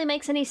never really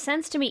makes any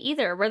sense to me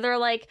either, where they're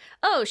like,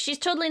 oh, she's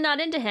totally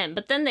not into him,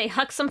 but then they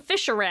huck some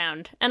fish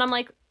around. And I'm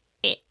like,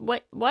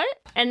 what?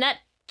 And that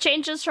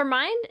changes her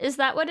mind? Is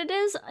that what it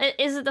is?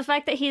 Is it the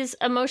fact that he's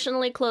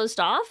emotionally closed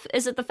off?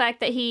 Is it the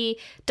fact that he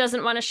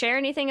doesn't want to share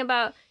anything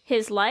about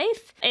his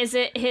life? Is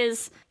it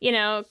his,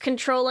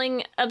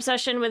 controlling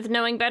obsession with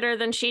knowing better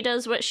than she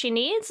does what she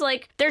needs?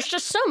 Like, there's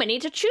just so many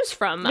to choose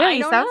from. Yeah, I he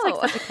don't sounds know.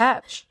 like such a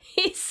catch.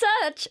 He's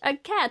such a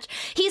catch.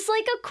 He's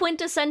like a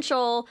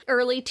quintessential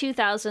early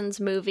 2000s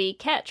movie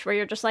catch, where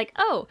you're just like,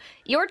 oh,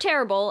 you're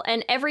terrible,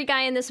 and every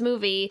guy in this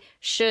movie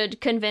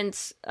should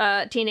convince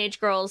teenage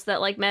girls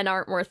that, like, men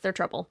aren't worth their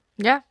trouble.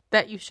 Yeah,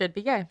 that you should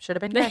be gay. Should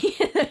have been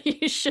gay.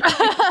 You should be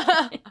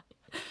gay.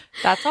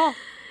 That's all.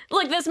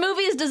 Look, this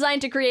movie is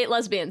designed to create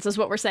lesbians, is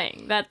what we're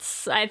saying.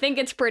 I think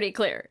it's pretty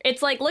clear.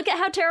 It's like, look at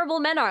how terrible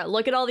men are.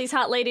 Look at all these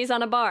hot ladies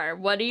on a bar.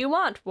 What do you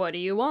want? What do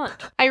you want?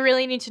 I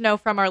really need to know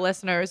from our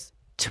listeners,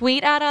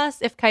 tweet at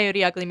us if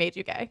Coyote Ugly made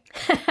you gay.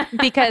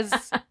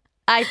 Because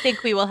I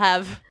think we will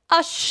have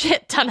a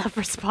shit ton of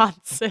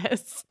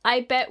responses.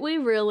 I bet we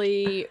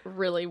really,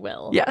 really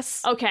will.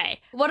 Yes. Okay.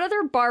 What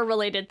other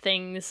bar-related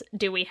things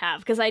do we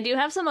have? Because I do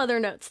have some other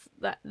notes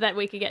that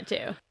we could get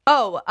to.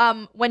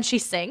 Oh, when she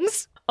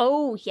sings.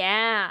 Oh,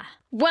 yeah.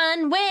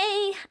 One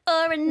way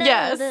or another,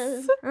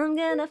 yes. I'm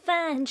gonna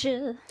find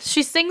you.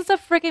 She sings a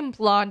freaking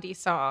Blondie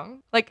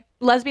song. Like,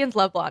 lesbians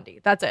love Blondie.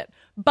 That's it.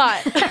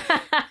 But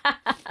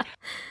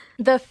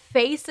the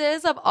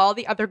faces of all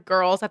the other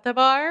girls at the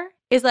bar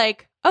is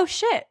like, oh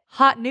shit,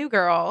 hot new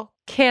girl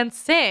can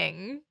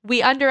sing.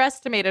 We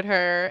underestimated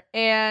her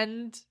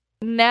and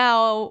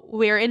now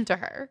we're into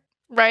her,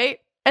 right?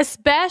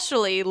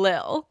 Especially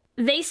Lil.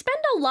 They spend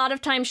a lot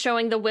of time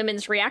showing the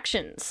women's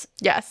reactions.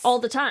 Yes. All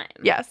the time.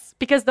 Yes,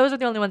 because those are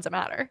the only ones that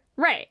matter.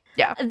 Right.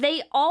 Yeah.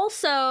 They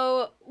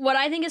also, what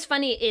I think is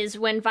funny is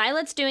when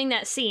Violet's doing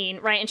that scene,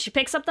 right, and she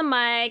picks up the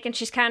mic and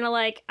she's kind of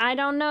like, I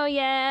don't know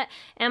yet.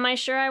 Am I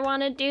sure I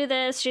want to do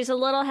this? She's a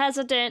little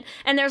hesitant.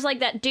 And there's like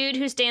that dude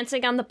who's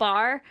dancing on the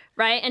bar,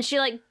 right? And she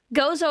like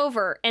goes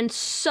over and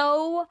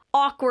so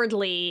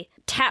awkwardly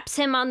taps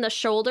him on the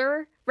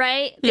shoulder,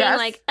 right? Being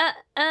like,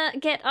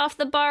 get off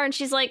the bar. And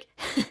she's like,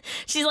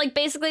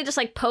 basically just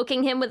like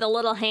poking him with a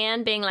little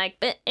hand, being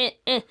like,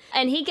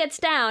 And he gets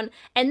down.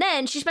 And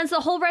then she spends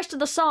the whole rest of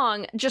the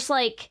song just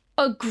like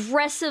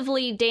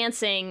aggressively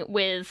dancing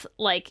with,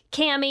 like,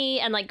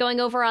 Cammy and, like, going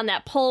over on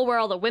that pole where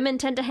all the women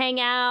tend to hang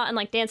out and,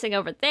 like, dancing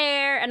over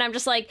there. And I'm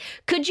just like,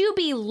 could you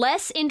be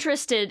less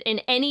interested in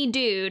any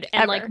dude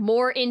and, like,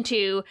 more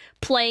into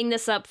playing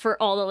this up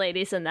for all the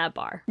ladies in that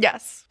bar?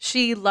 Yes.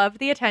 She loved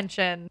the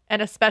attention,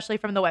 and especially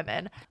from the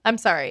women. I'm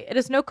sorry. It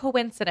is no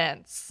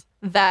coincidence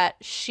that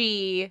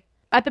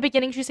at the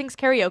beginning, she sings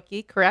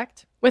karaoke,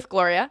 correct? With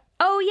Gloria.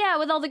 Oh, yeah,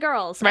 with all the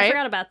girls. Right? I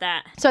forgot about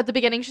that. So at the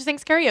beginning, she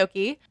sings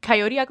karaoke.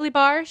 Coyote Ugly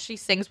bar, she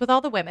sings with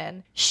all the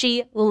women.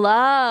 She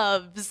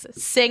loves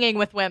singing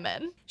with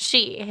women.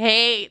 She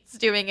hates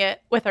doing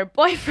it with her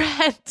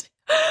boyfriend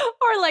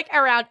or, like,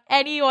 around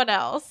anyone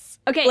else.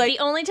 Okay, like, the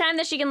only time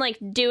that she can, like,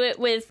 do it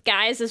with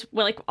guys is,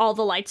 like, all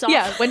the lights off.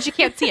 Yeah, when she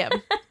can't see him.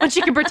 When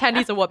she can pretend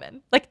he's a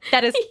woman. Like,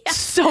 that is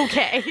so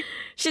gay.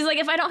 She's like,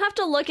 if I don't have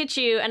to look at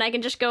you and I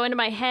can just go into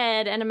my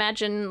head and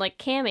imagine, like,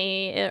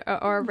 Cammy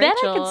or Rachel,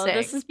 then I can sing.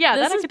 This is then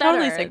this I is can better.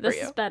 totally sing for This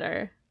you. is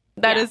better.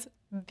 That is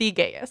the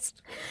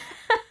gayest.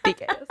 The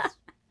gayest.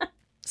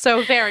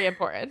 So very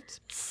important.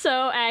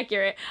 So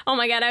accurate. Oh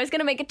my God, I was going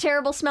to make a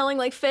terrible smelling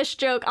like fish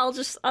joke. I'm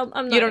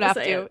not You don't have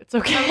say to. it. It's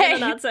okay. I'm going to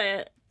not say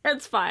it.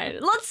 It's fine.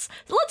 Let's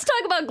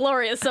talk about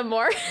Gloria some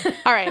more.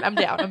 All right, I'm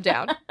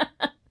down.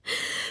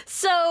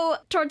 So,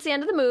 towards the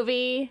end of the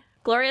movie,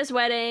 Gloria's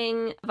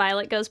wedding,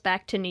 Violet goes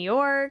back to New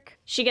York.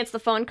 She gets the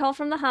phone call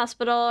from the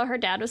hospital. Her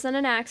dad was in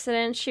an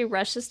accident. She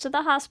rushes to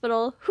the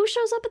hospital. Who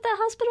shows up at that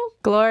hospital?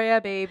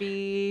 Gloria,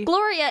 baby.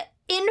 Gloria,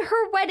 in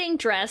her wedding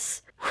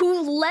dress,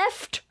 who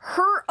left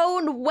her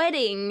own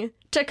wedding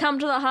to come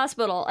to the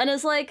hospital and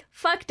is like,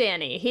 fuck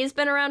Danny. He's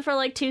been around for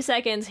like 2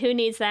 seconds. Who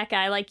needs that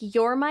guy? Like,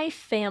 you're my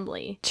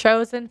family.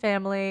 Chosen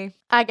family.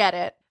 I get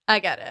it.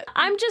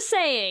 I'm just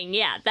saying,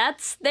 yeah,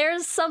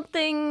 there's some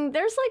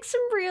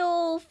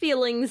real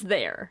feelings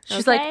there.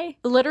 She's okay? like,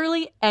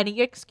 literally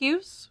any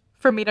excuse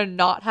for me to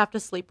not have to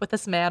sleep with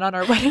this man on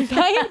our wedding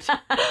night.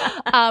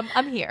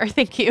 I'm here.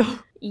 Thank you.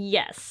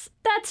 Yes.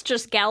 That's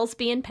just gals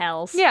being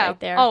pals. Yeah, right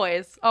there.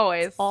 always.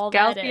 All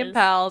gals that being is.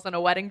 pals in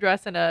a wedding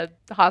dress in a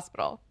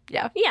hospital.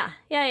 Yeah.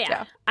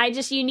 Yeah.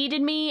 You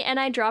needed me and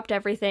I dropped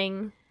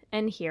everything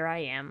and here I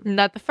am.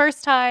 Not the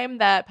first time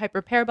that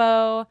Piper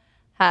Perabo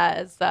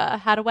has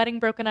had a wedding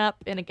broken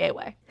up in a gay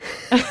way.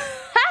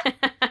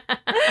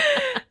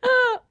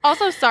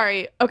 Also,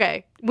 sorry.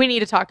 Okay, we need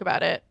to talk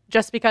about it.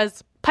 Just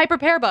because Piper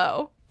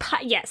Perabo.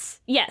 Yes.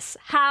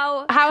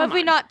 How have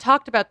we not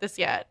talked about this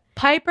yet?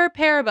 Piper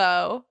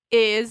Perabo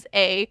is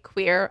a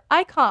queer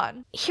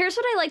icon. Here's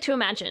what I like to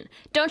imagine.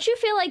 Don't you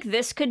feel like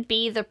this could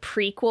be the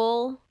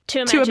prequel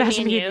to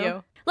Imagine Me and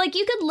You? Like,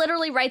 you could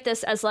literally write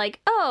this as like,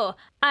 oh,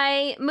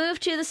 I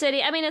moved to the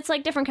city. I mean, it's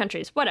like different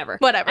countries. Whatever.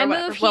 I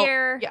move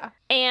here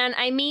and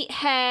I meet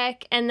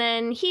Heck and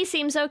then he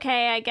seems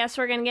okay. I guess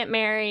we're going to get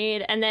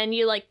married. And then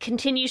you like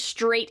continue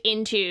straight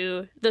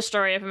into the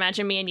story of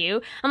Imagine Me and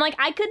You. I'm like,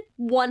 I could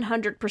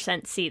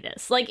 100% see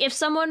this. Like, if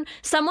someone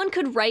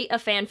could write a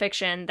fan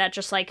fiction that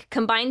just like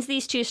combines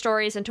these two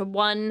stories into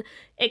one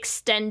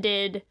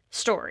extended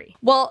story.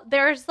 Well,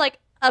 there's like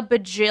a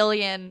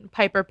bajillion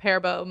Piper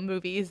Perabo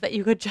movies that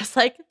you could just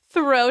like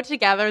throw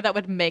together that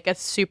would make us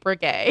super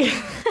gay.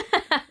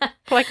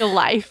 Like a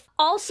life.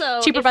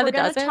 Also, Cheaper by the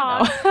dozen.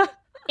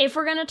 If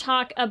we're going to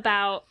talk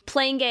about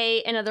playing gay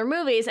in other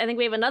movies, I think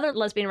we have another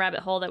lesbian rabbit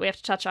hole that we have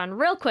to touch on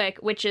real quick,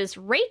 which is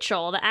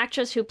Rachel, the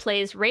actress who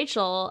plays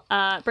Rachel,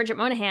 Bridget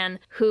Moynahan,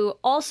 who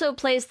also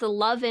plays the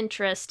love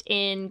interest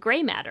in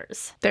Grey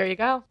Matters. There you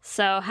go.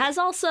 So has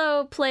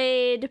also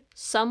played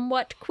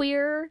somewhat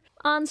queer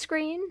on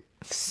screen.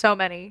 So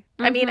many.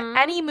 Mm-hmm. I mean,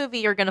 any movie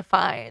you're gonna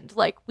find,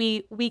 like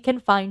we can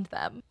find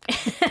them.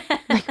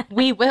 Like,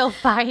 we will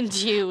find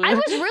you. I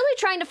was really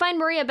trying to find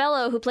Maria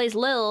Bello, who plays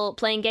Lil,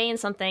 playing gay in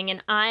something,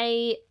 and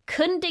I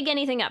couldn't dig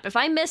anything up. If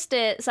I missed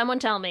it, someone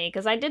tell me,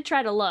 because I did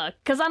try to look.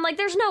 Because I'm like,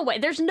 there's no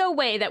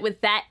way that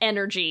with that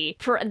energy,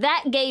 for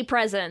that gay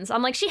presence,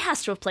 I'm like, she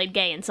has to have played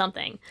gay in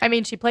something. I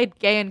mean, she played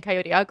gay in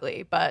Coyote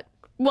Ugly, but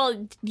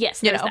well,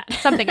 yes, there's that.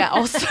 Something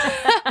else.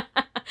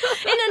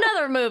 In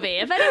another movie.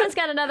 If anyone's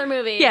got another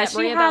movie that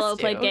Maria Bello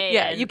played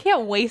gay in. You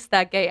can't waste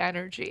that gay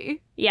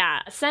energy. Yeah,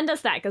 send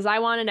us that, because I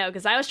want to know,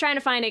 because I was trying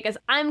to find it, because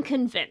I'm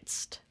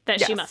convinced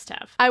that she must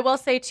have. I will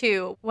say,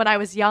 too, when I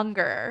was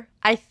younger,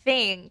 I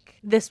think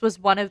this was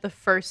one of the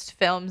first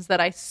films that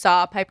I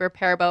saw Piper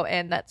Perabo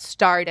in that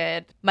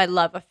started my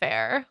love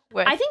affair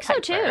with I think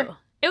Piper. so, too.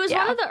 It was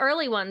one of the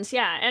early ones,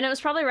 yeah. And it was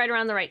probably right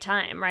around the right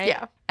time, right?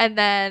 Yeah. And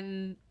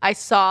then I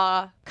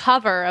saw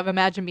cover of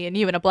Imagine Me and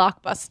You in a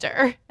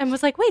Blockbuster and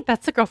was like, wait,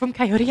 that's the girl from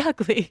Coyote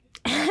Ugly.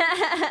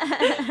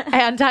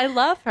 And I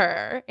love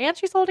her. And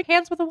she's holding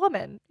hands with a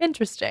woman.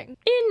 Interesting.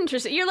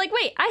 You're like,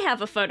 wait, I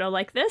have a photo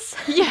like this.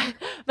 Yeah.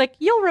 Like,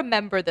 you'll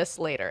remember this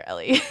later,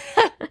 Ellie.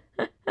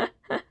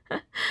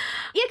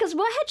 Yeah, because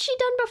what had she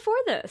done before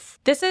this?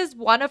 This is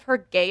one of her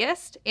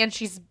gayest, and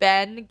she's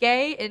been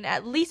gay in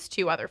at least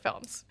 2 other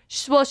films.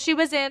 She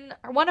was in,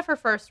 one of her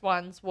first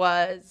ones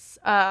was,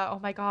 oh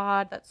my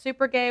God, that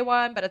super gay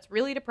one, but it's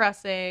really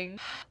depressing.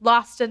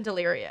 Lost and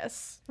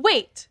Delirious.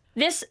 Wait,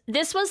 This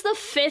was the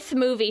 5th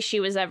movie she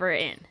was ever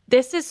in.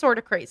 This is sort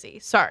of crazy.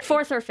 Sorry.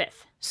 4th or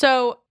 5th.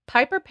 So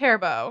Piper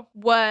Perabo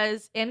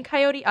was in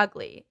Coyote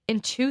Ugly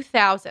in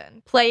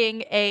 2000,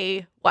 playing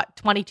a,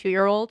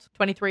 22-year-old,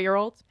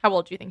 23-year-old? How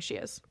old do you think she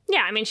is?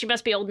 Yeah, I mean, she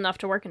must be old enough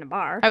to work in a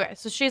bar. Okay,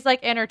 so she's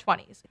like in her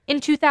 20s. In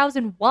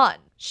 2001,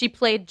 she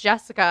played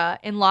Jessica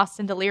in Lost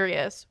and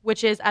Delirious,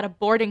 which is at a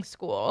boarding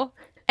school.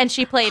 And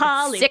she played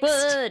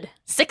Hollywood.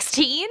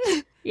 16?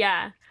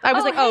 Yeah. I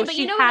was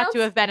she had to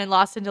have been in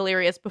Lost and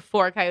Delirious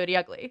before Coyote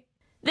Ugly.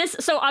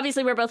 So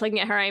obviously we're both looking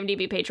at her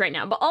IMDb page right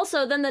now. But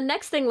also then the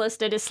next thing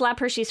listed is Slap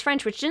Hershey's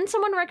French, which didn't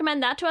someone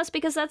recommend that to us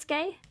because that's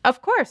gay?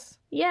 Of course.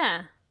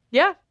 Yeah.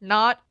 Yeah.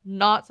 Not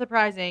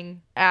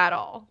surprising at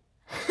all.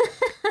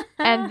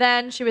 And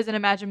then she was in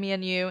Imagine Me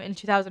and You in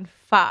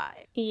 2005.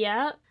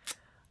 Yep.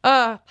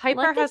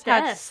 Piper has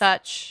had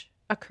such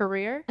a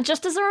career.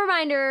 Just as a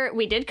reminder,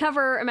 we did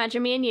cover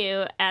Imagine Me and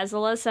You as the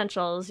Les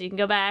Essentials. You can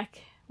go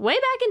back way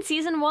back in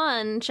season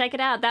 1. Check it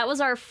out. That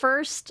was our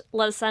first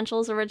Les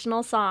Essentials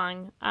original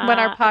song. When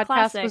our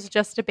podcast was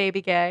just a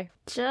baby gay.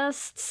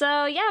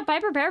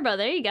 Piper Perabo,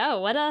 there you go.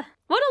 What a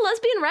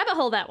lesbian rabbit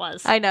hole that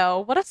was. I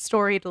know. What a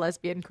storied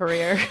lesbian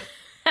career.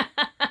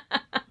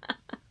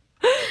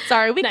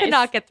 Sorry, we could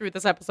not get through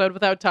this episode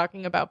without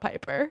talking about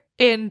Piper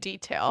in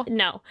detail.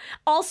 No.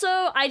 Also,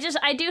 I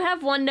do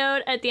have one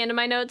note at the end of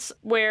my notes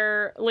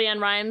where Leanne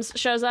Rimes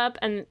shows up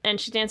and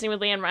she's dancing with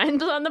Leanne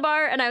Rimes on the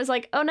bar. And I was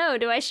like, oh no,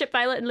 do I ship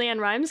Violet and Leanne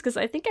Rimes? Because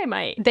I think I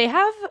might. They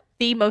have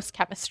the most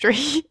chemistry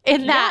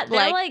in that,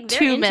 they're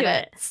 2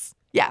 minutes.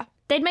 Yeah.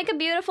 They'd make a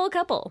beautiful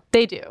couple.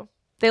 They do.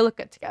 They look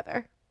good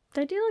together.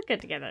 They do look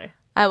good together.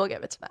 I will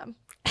give it to them.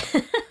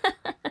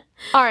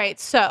 All right,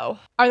 so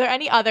are there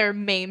any other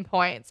main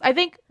points? I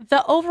think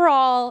the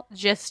overall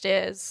gist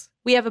is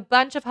we have a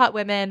bunch of hot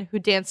women who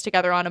dance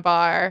together on a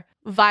bar.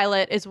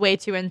 Violet is way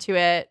too into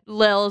it.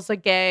 Lil's a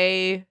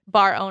gay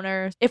bar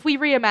owner. If we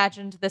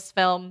reimagined this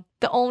film,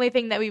 the only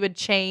thing that we would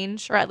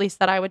change, or at least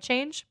that I would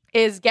change,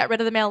 is get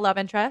rid of the male love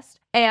interest.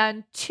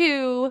 And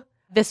 2,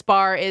 this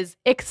bar is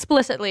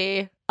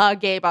explicitly a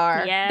gay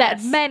bar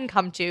that men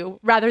come to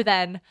rather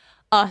than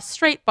a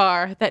straight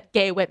bar that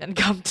gay women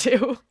come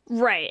to.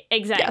 Right,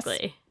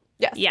 exactly.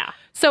 Yes. Yeah.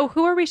 So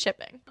who are we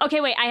shipping?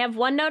 Okay, wait, I have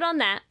one note on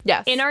that.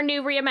 Yes. In our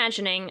new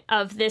reimagining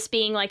of this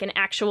being like an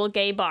actual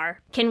gay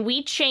bar, can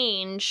we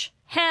change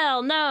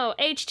hell no,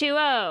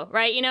 H2O,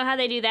 right? You know how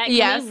they do that?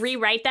 Can we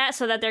rewrite that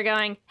so that they're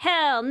going,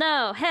 hell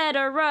no,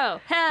 hetero,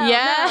 hell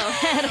no,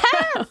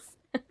 hetero?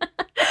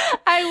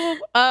 I will.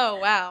 Oh,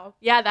 wow.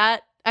 Yeah,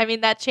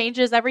 that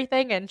changes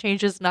everything and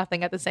changes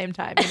nothing at the same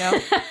time, you know?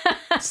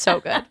 So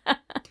good.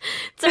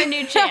 It's our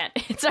new chant.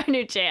 It's our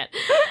new chant.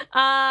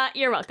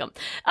 You're welcome.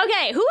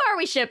 Okay, who are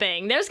we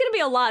shipping? There's going to be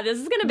a lot. This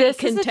is going to be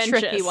contentious.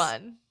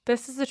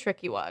 This is a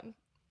tricky one.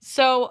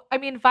 So, I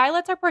mean,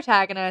 Violet's our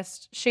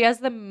protagonist. She has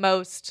the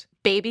most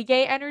baby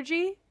gay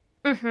energy.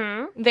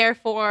 Mm-hmm.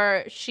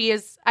 Therefore,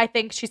 I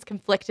think she's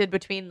conflicted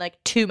between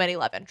like too many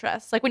love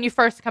interests. Like when you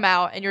first come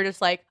out and you're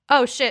just like,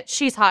 oh shit,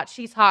 she's hot.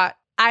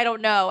 I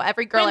don't know.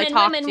 Every girl I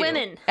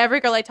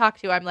talk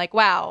to, I'm like,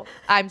 wow,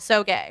 I'm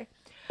so gay.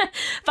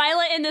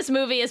 Violet in this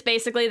movie is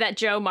basically that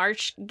Joe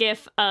March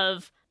gif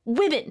of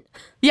women.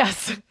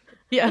 Yes.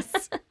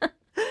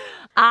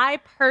 I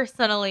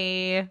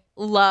personally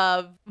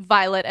love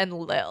Violet and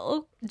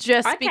Lil.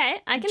 I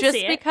can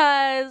see it.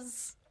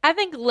 Because I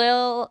think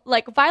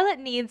Violet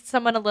needs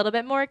someone a little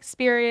bit more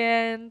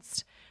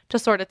experienced to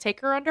sort of take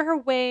her under her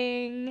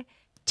wing,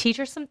 teach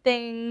her some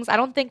things. I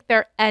don't think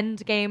they're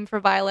end game for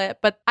Violet,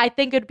 but I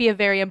think it'd be a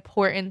very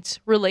important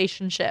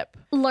relationship.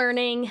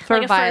 Learning for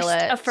like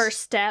Violet. A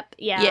first step.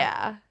 Yeah.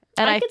 Yeah.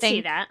 And I could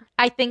see that.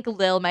 I think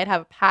Lil might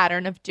have a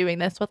pattern of doing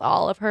this with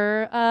all of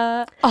her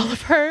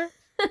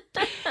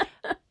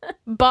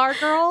bar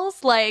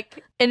girls,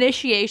 like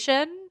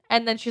initiation.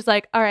 And then she's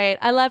like, all right,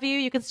 I love you.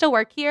 You can still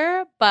work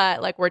here,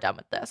 but like, we're done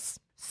with this.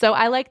 So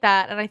I like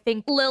that. And I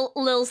think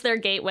Lil's their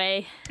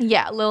gateway.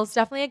 Yeah, Lil's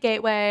definitely a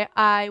gateway.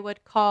 I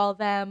would call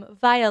them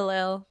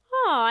Via-Lil.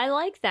 Oh, I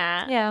like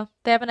that. Yeah,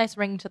 they have a nice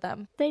ring to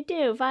them. They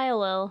do,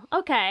 Via-Lil.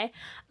 Okay.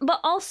 But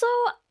also,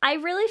 I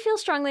really feel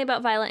strongly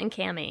about Violet and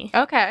Cammie.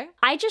 Okay.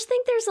 I just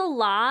think there's a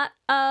lot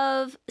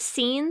of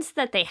scenes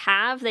that they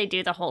have. They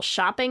do the whole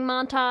shopping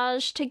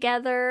montage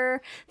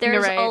together.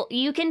 You're right.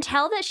 You can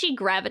tell that she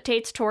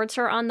gravitates towards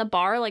her on the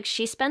bar. Like,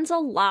 she spends a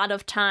lot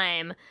of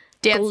time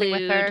dancing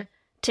with her.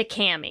 To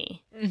Cammie,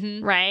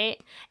 mm-hmm. right?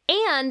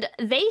 And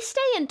they stay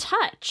in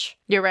touch.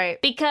 You're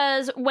right.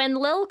 Because when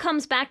Lil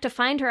comes back to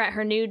find her at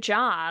her new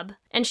job,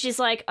 and she's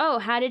like, oh,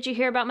 how did you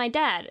hear about my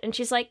dad? And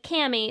she's like,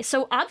 Cammie.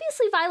 So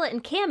obviously Violet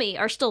and Cammie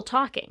are still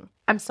talking.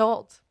 I'm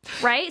sold.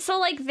 Right? So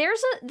like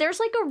there's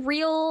like a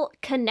real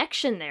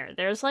connection there.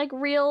 There's like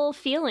real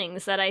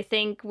feelings that I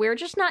think we're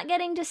just not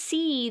getting to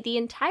see the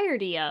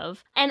entirety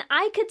of. And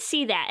I could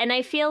see that. And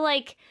I feel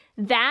like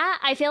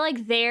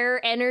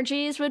their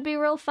energies would be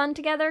real fun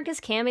together because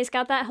Cammie's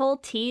got that whole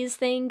tease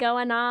thing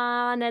going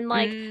on and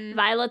like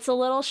Violet's a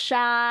little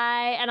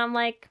shy and I'm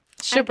like,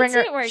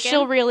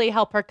 she'll really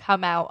help her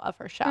come out of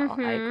her shell.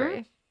 Mm-hmm. I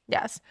agree.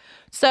 Yes.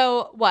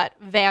 So what,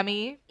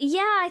 Vammy?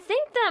 Yeah, I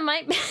think that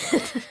might be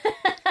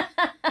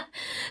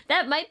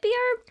that might be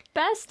our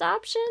best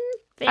option.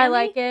 Vammy? I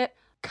like it.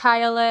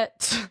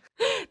 Kyolet.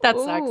 That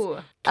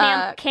sucks.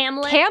 Camlet?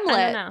 Camlet.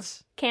 I don't know.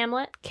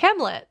 Camlet?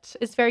 Camlet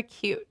is very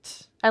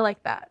cute. I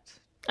like that.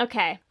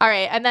 Okay. All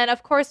right. And then,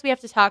 of course, we have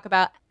to talk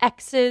about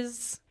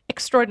exes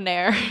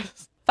extraordinaire.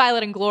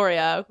 Violet and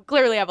Gloria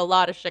clearly have a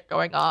lot of shit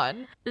going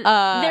on. There's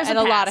and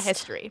a lot of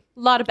history. A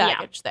lot of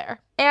baggage there.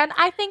 And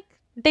I think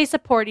they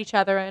support each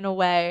other in a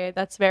way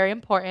that's very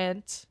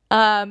important.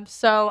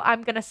 So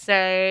I'm going to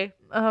say,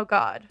 oh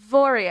God,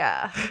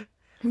 Voria.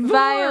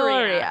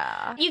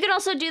 Vioria. You could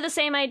also do the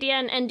same idea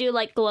and do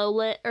like glow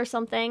lit or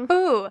something.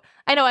 Ooh,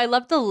 I know. I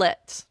love the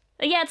lit.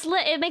 Yeah, it's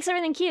lit. It makes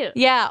everything cute.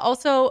 Yeah.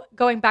 Also,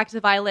 going back to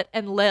Violet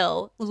and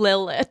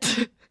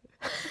Lilith.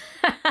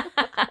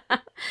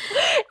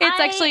 It's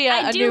actually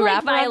a new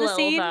like rapper on the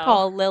scene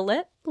called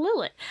Lilith.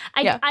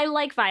 I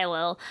like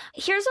Violet.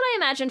 Here's what I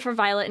imagine for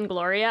Violet and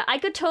Gloria. I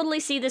could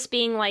totally see this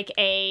being like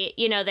a,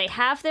 they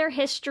have their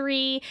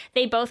history.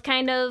 They both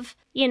kind of,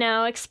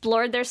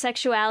 explored their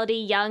sexuality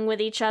young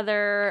with each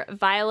other.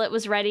 Violet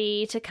was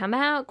ready to come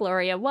out.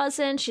 Gloria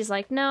wasn't. She's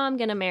like, no, I'm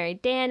going to marry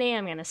Danny.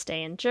 I'm going to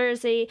stay in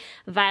Jersey.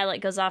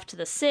 Violet goes off to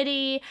the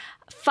city,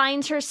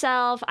 finds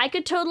herself. I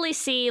could totally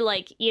see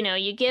like,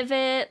 you give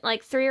it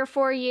like 3 or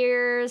 4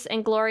 years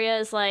and Gloria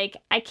is like,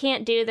 I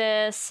can't do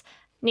this.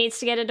 Needs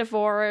to get a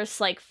divorce,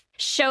 like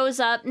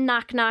shows up,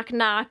 knock, knock,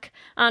 knock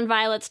on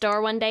Violet's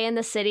door one day in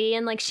the city.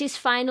 And like, she's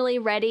finally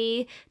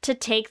ready to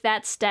take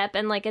that step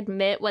and like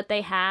admit what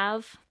they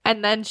have.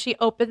 And then she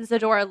opens the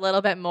door a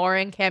little bit more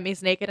and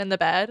Cammy's naked in the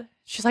bed.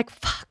 She's like,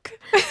 fuck.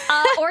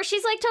 Or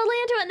she's like totally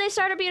into it and they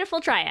start a beautiful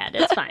triad.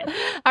 It's fine.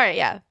 All right.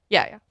 Yeah.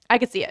 I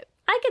could see it.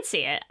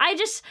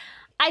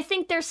 I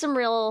think there's some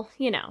real,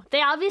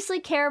 they obviously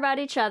care about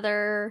each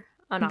other.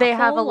 They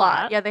have a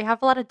lot. Yeah. They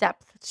have a lot of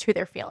depth to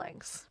their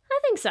feelings. I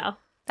think so.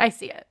 I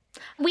see it.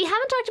 We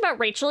haven't talked about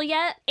Rachel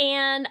yet,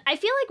 and I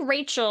feel like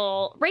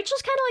Rachel's kind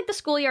of like the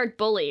schoolyard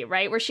bully,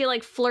 right? Where she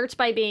like flirts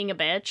by being a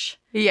bitch.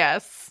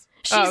 Yes.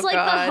 She's like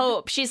the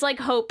Hope. She's like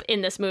Hope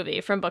in this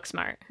movie from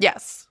Booksmart.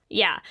 Yes.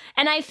 Yeah.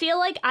 And I feel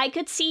like I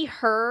could see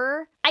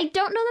her. I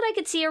don't know that I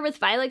could see her with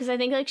Violet because I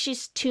think like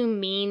she's too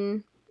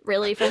mean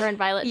really for her and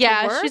Violet to work.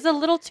 Yeah, she's a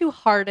little too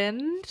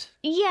hardened.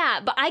 Yeah,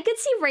 but I could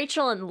see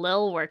Rachel and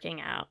Lil working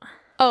out.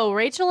 Oh,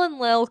 Rachel and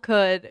Lil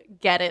could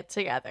get it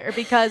together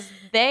because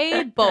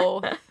they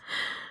both,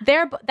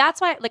 that's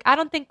why, like, I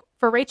don't think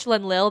for Rachel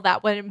and Lil,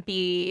 that wouldn't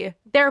be,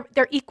 they're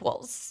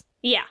equals.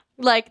 Yeah.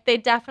 Like, they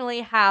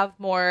definitely have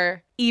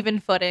more even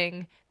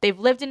footing. They've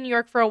lived in New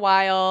York for a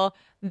while.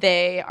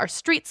 They are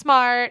street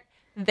smart.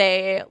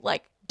 They,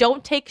 like,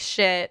 don't take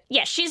shit.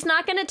 Yeah, she's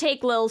not going to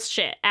take Lil's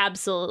shit.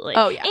 Absolutely.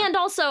 Oh, yeah. And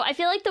also, I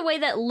feel like the way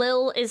that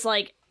Lil is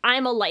like,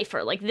 I'm a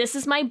lifer. Like, this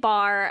is my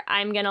bar.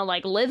 I'm gonna,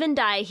 like, live and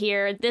die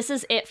here. This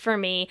is it for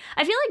me.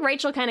 I feel like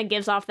Rachel kind of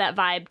gives off that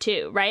vibe,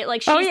 too, right?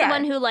 Like, she's the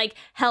one who, like,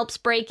 helps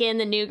break in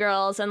the new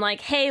girls and,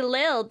 like, hey,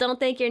 Lil, don't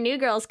think your new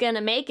girl's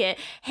gonna make it.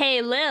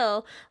 Hey,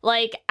 Lil.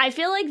 Like, I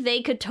feel like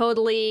they could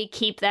totally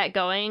keep that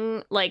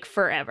going, like,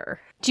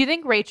 forever. Do you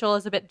think Rachel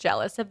is a bit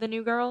jealous of the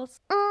new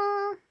girls?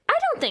 I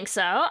don't think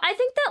so. I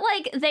think that,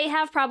 like, they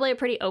have probably a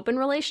pretty open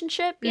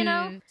relationship, you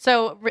know?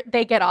 So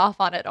they get off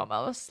on it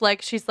almost.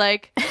 Like, she's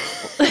like, all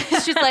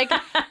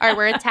right,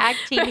 we're a tag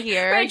team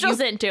here. Rachel's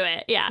into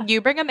it, yeah.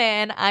 You bring them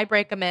in, I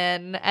break them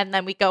in, and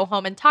then we go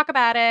home and talk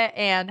about it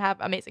and have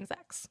amazing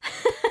sex.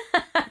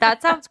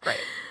 That sounds great.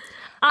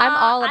 I'm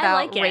all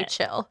about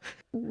Rachel.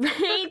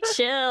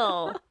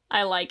 Rachel.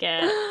 I like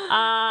it.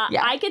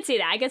 Yeah. I could see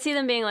that. I could see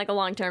them being like a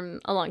long-term,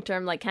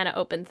 like kind of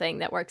open thing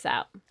that works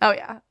out. Oh,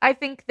 yeah. I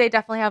think they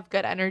definitely have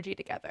good energy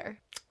together.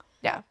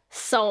 Yeah.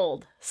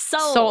 Sold.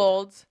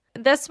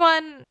 This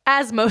one,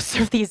 as most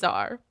of these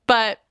are,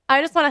 but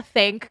I just want to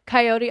thank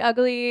Coyote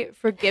Ugly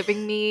for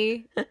giving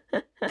me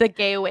the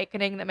gay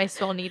awakening that my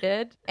soul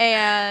needed.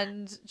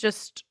 And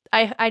just,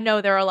 I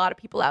know there are a lot of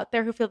people out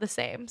there who feel the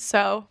same.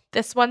 So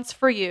this one's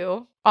for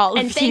you. All of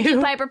you. And thank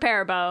you, Piper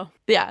Parabo.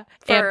 Yeah.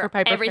 For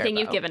Piper everything Parabo.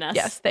 You've given us.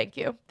 Yes, thank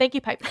you. Thank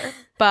you, Piper.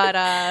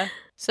 But,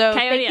 so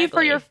Coyote thank you Ugly.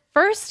 for your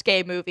first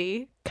gay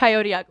movie,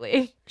 Coyote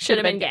Ugly. Should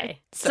have been gay.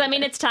 So, I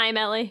mean, it's time,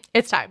 Ellie.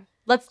 It's time.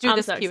 Let's do I'm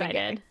this so Q excited.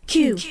 and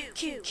Q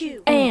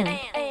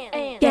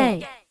and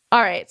gay.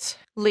 All right,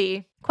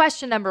 Lee.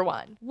 Question number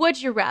 1.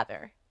 Would you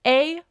rather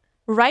A,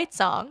 write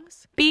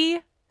songs, B,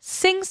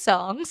 sing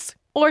songs,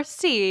 or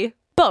C,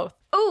 both?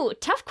 Ooh,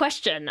 tough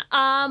question.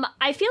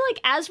 I feel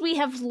like as we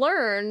have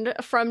learned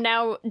from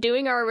now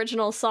doing our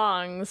original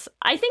songs,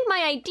 I think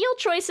my ideal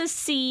choice is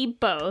C,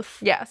 both.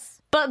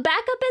 Yes. But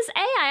backup is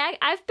A.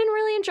 I've been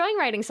really enjoying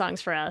writing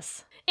songs for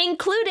us.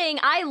 Including,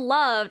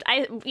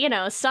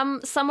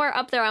 somewhere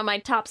up there on my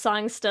top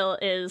songs still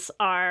is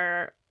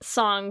our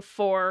song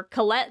for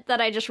Colette that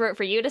I just wrote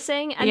for you to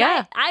sing. And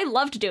yeah. I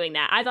loved doing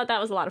that. I thought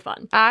that was a lot of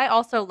fun. I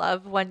also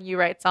love when you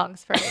write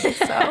songs for me,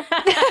 so.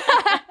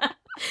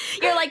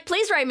 You're like,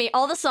 please write me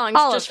all the songs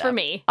just for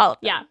me. All of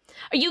them. Yeah.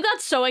 You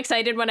got so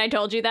excited when I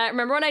told you that.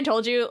 Remember when I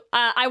told you,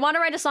 I want to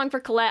write a song for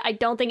Colette. I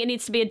don't think it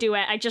needs to be a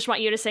duet. I just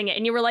want you to sing it.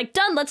 And you were like,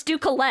 done, let's do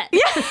Colette.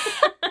 Yeah.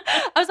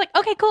 I was like,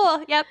 okay,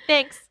 cool. Yep,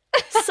 thanks.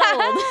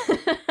 Sold.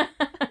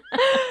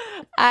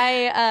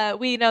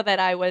 We know that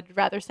I would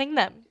rather sing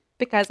them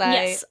because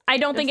Yes, I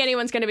don't think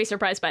anyone's going to be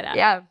surprised by that.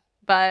 Yeah,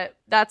 but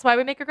that's why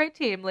we make a great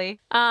team, Lee.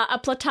 A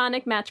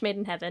platonic match made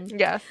in heaven.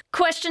 Yes.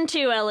 Question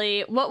 2,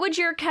 Ellie. What would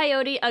your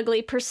Coyote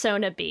Ugly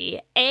persona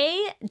be?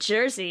 A,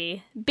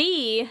 Jersey.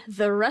 B,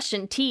 the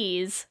Russian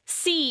tease.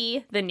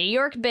 C, the New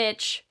York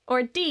bitch.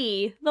 Or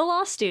D, the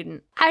law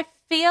student. I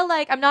feel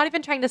like I'm not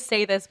even trying to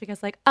say this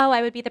because like, oh,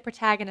 I would be the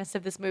protagonist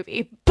of this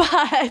movie,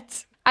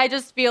 but I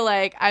just feel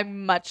like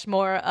I'm much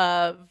more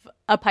of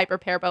a Piper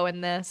Perabo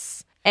in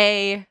this.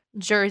 A,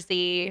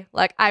 Jersey,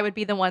 like I would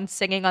be the one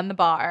singing on the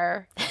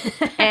bar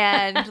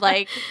and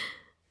like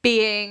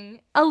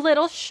being a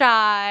little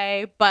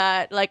shy,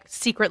 but like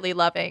secretly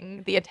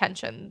loving the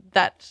attention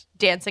that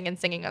dancing and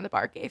singing on the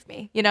bar gave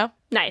me, you know?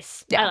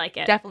 Nice. Yeah, I like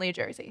it. Definitely a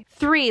Jersey.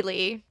 3,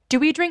 Lee, do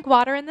we drink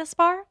water in this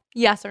bar?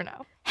 Yes or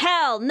no?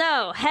 Hell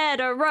no.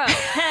 Hetero.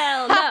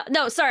 Hell no.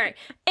 No, sorry.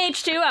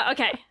 H2O.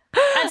 Okay.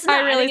 That's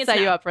not, I really set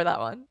no. you up for that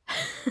one.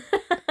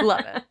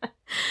 Love it.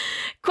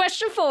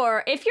 Question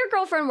 4. If your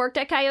girlfriend worked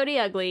at Coyote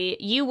Ugly,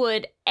 you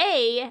would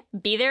A,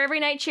 be there every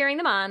night cheering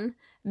them on.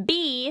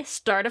 B,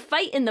 start a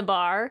fight in the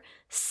bar.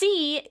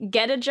 C,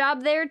 get a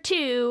job there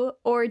too.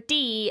 Or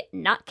D,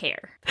 not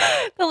care.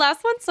 The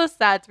last one's so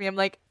sad to me. I'm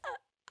like,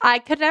 I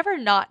could never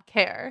not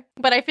care.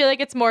 But I feel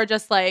like it's more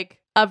just like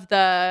of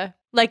the,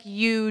 like,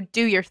 you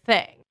do your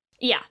thing.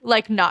 Yeah.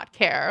 Like, not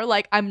care.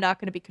 Like, I'm not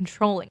going to be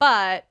controlling.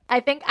 But I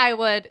think I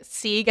would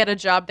C, get a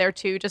job there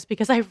too, just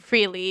because I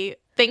really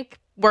think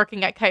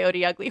working at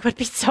Coyote Ugly would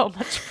be so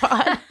much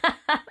fun.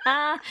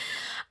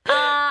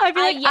 I'd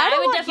be like, yeah, I don't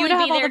would want definitely you to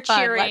have be all there the fun.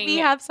 cheering. Let me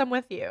have some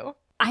with you.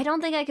 I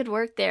don't think I could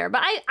work there,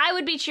 but I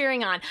would be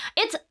cheering on.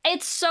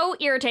 It's so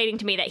irritating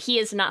to me that he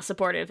is not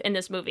supportive in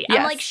this movie. Yes.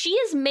 I'm like, she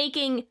is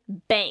making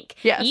bank.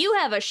 Yes. You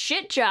have a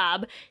shit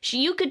job.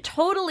 You could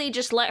totally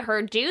just let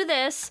her do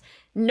this.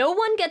 No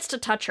one gets to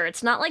touch her.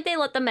 It's not like they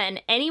let the men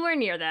anywhere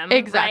near them.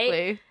 Exactly.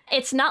 Right?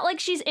 It's not like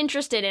she's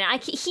interested in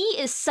it. He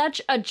is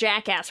such a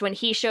jackass when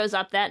he shows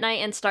up that night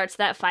and starts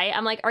that fight.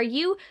 I'm like, are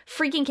you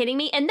freaking kidding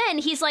me? And then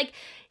he's like,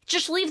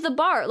 just leave the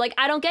bar. Like,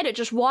 I don't get it.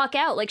 Just walk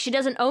out. Like, she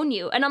doesn't own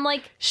you. And I'm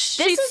like, this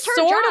is her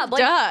sort job. of Like,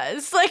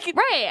 does. Like,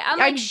 right. I'm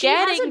like, she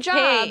has a getting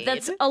job paid.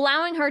 that's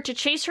allowing her to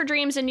chase her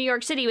dreams in New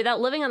York City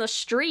without living on the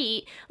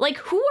street. Like,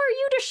 who are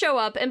you to show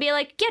up and be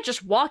like, yeah,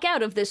 just walk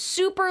out of this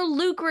super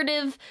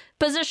lucrative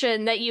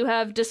position that you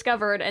have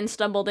discovered and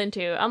stumbled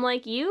into? I'm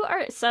like, you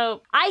are...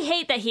 So, I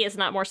hate that he is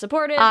not more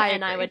supportive,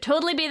 and I would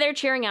totally be there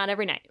cheering on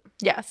every night.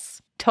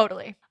 Yes,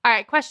 totally. All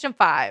right, question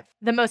 5,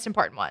 the most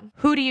important one.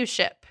 Who do you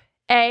ship?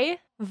 A,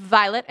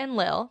 Violet and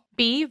Lil.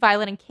 B,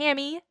 Violet and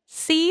Cammie.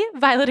 C,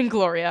 Violet and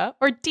Gloria.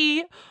 Or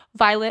D,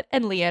 Violet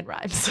and Leanne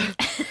Rimes.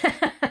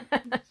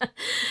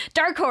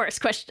 Dark horse.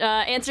 Question.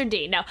 Answer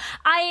D. No,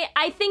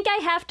 I think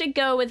I have to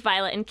go with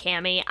Violet and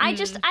Cammie.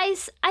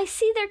 I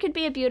see there could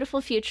be a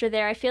beautiful future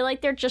there. I feel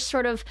like they're just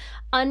sort of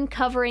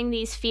uncovering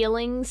these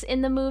feelings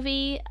in the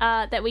movie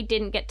that we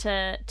didn't get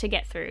to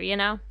get through. You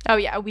know? Oh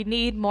yeah, we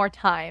need more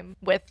time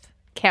with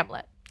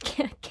Camlet.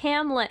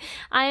 Camlet.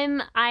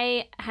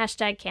 I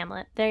hashtag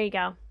Camlet. There you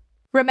go.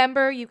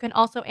 Remember, you can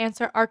also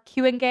answer our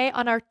Q&A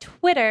on our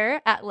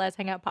Twitter at Let's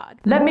Hang Out Pod.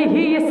 Let me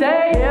hear you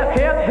say hip,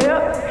 hip,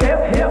 hip,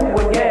 hip, hip,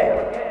 well,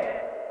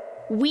 yeah.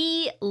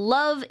 We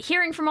love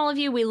hearing from all of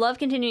you. We love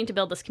continuing to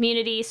build this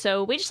community.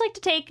 So we just like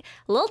to take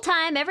a little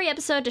time every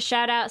episode to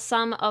shout out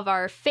some of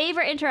our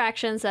favorite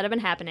interactions that have been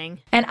happening.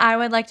 And I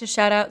would like to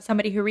shout out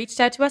somebody who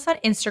reached out to us on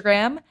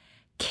Instagram,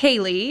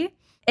 Kaylee,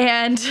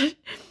 and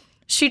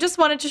she just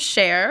wanted to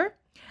share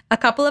a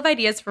couple of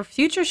ideas for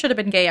future Should Have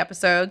Been Gay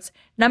episodes.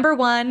 Number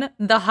 1,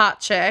 The Hot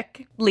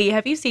Chick. Lee,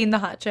 have you seen The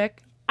Hot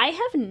Chick? I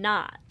have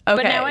not.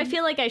 Okay. But now I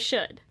feel like I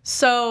should.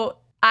 So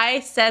I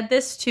said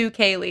this to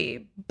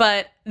Kaylee,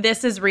 but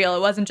this is real.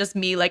 It wasn't just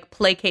me like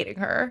placating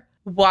her.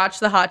 Watch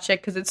The Hot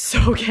Chick because it's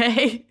so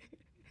gay.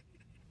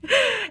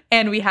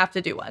 And we have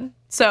to do one.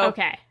 So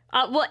okay.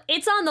 Well,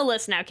 it's on the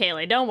list now,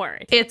 Kaylee. Don't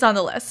worry. It's on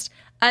the list.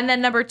 And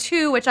then number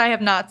 2, which I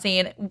have not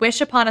seen, Wish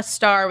Upon a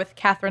Star with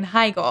Katherine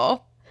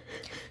Heigl.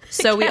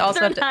 So we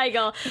also have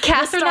to...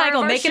 Katherine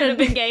Heigl making have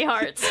been gay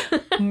hearts.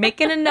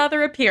 making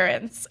another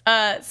appearance.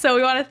 So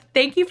we want to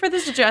thank you for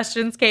the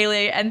suggestions,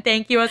 Kaylee, and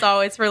thank you as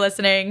always for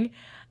listening.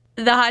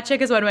 The Hot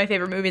Chick is one of my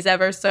favorite movies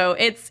ever, so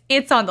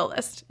it's on the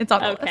list. It's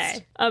on the list.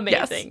 Okay,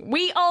 amazing. Yes.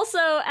 We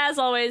also, as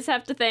always,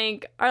 have to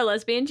thank our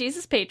Lesbian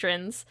Jesus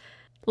patrons: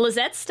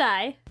 Lizette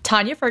Stye,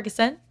 Tanya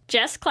Ferguson,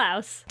 Jess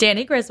Klaus,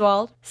 Danny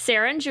Griswold,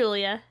 Sarah and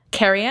Julia,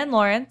 Carrie Ann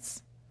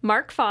Lawrence,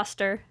 Mark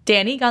Foster,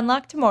 Danny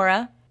Gunlock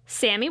Tamora,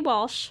 Sammy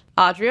Walsh,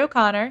 Audrey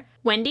O'Connor,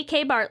 Wendy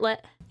K.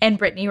 Bartlett, and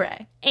Brittany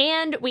Ray.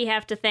 And we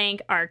have to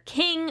thank our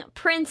King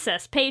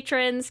Princess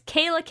patrons,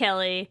 Kayla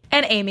Kelly,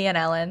 and Amy and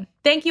Ellen.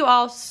 Thank you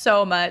all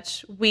so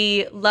much.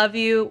 We love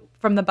you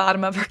from the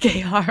bottom of our gay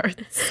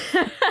hearts.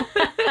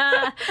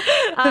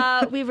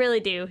 We really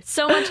do.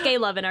 So much gay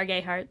love in our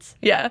gay hearts.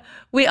 Yeah.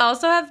 We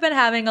also have been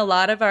having a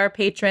lot of our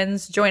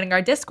patrons joining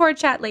our Discord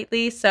chat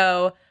lately,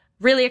 so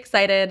really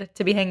excited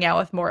to be hanging out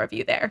with more of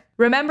you there.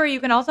 Remember, you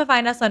can also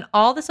find us on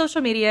all the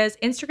social medias,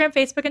 Instagram,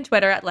 Facebook, and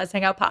Twitter at Let's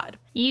Hang Out Pod.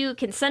 You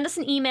can send us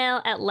an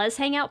email at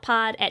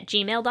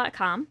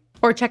letshangoutpod@gmail.com.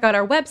 Or check out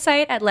our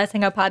website at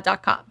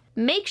letshangoutpod.com.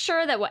 Make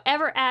sure that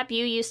whatever app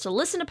you use to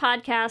listen to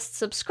podcasts,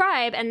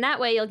 subscribe, and that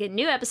way you'll get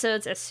new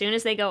episodes as soon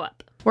as they go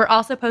up. We're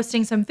also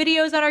posting some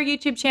videos on our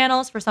YouTube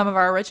channels for some of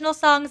our original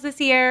songs this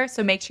year,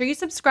 so make sure you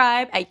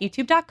subscribe at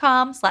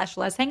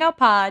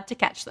youtube.com/letshangoutpod to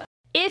catch them.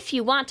 If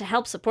you want to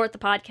help support the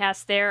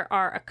podcast, there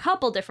are a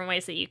couple different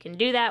ways that you can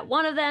do that.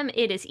 One of them,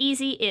 it is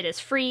easy, it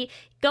is free.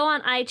 Go on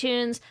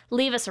iTunes,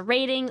 leave us a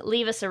rating,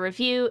 leave us a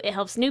review. It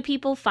helps new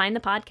people find the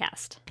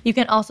podcast. You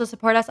can also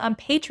support us on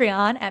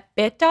Patreon at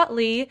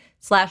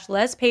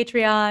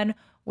bit.ly/lespatreon.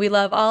 We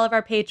love all of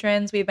our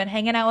patrons. We've been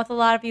hanging out with a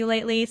lot of you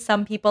lately.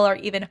 Some people are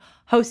even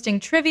hosting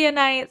trivia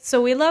nights. So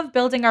we love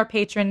building our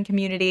patron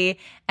community,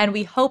 and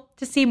we hope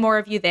to see more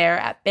of you there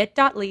at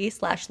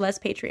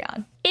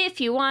bit.ly/lespatreon.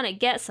 If you want to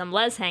get some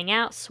Les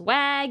Hangout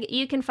swag,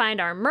 you can find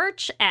our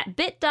merch at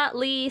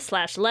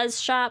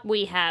bit.ly/lesshop.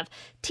 We have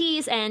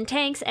tees and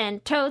tanks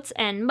and totes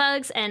and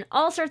mugs and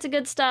all sorts of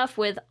good stuff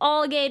with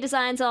all gay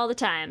designs all the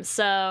time.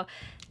 So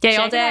gay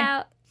all check day. it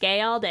out.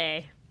 Gay all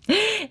day.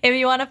 If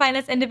you want to find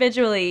us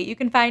individually, you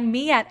can find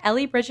me at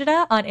Ellie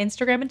Brigida on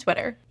Instagram and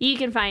Twitter. You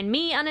can find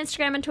me on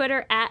Instagram and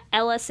Twitter at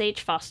LSH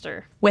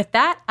Foster. With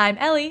that, I'm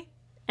Ellie.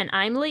 And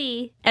I'm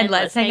Lee. And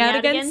let's hang out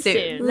again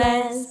soon.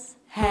 Let's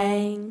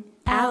hang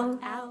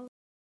out.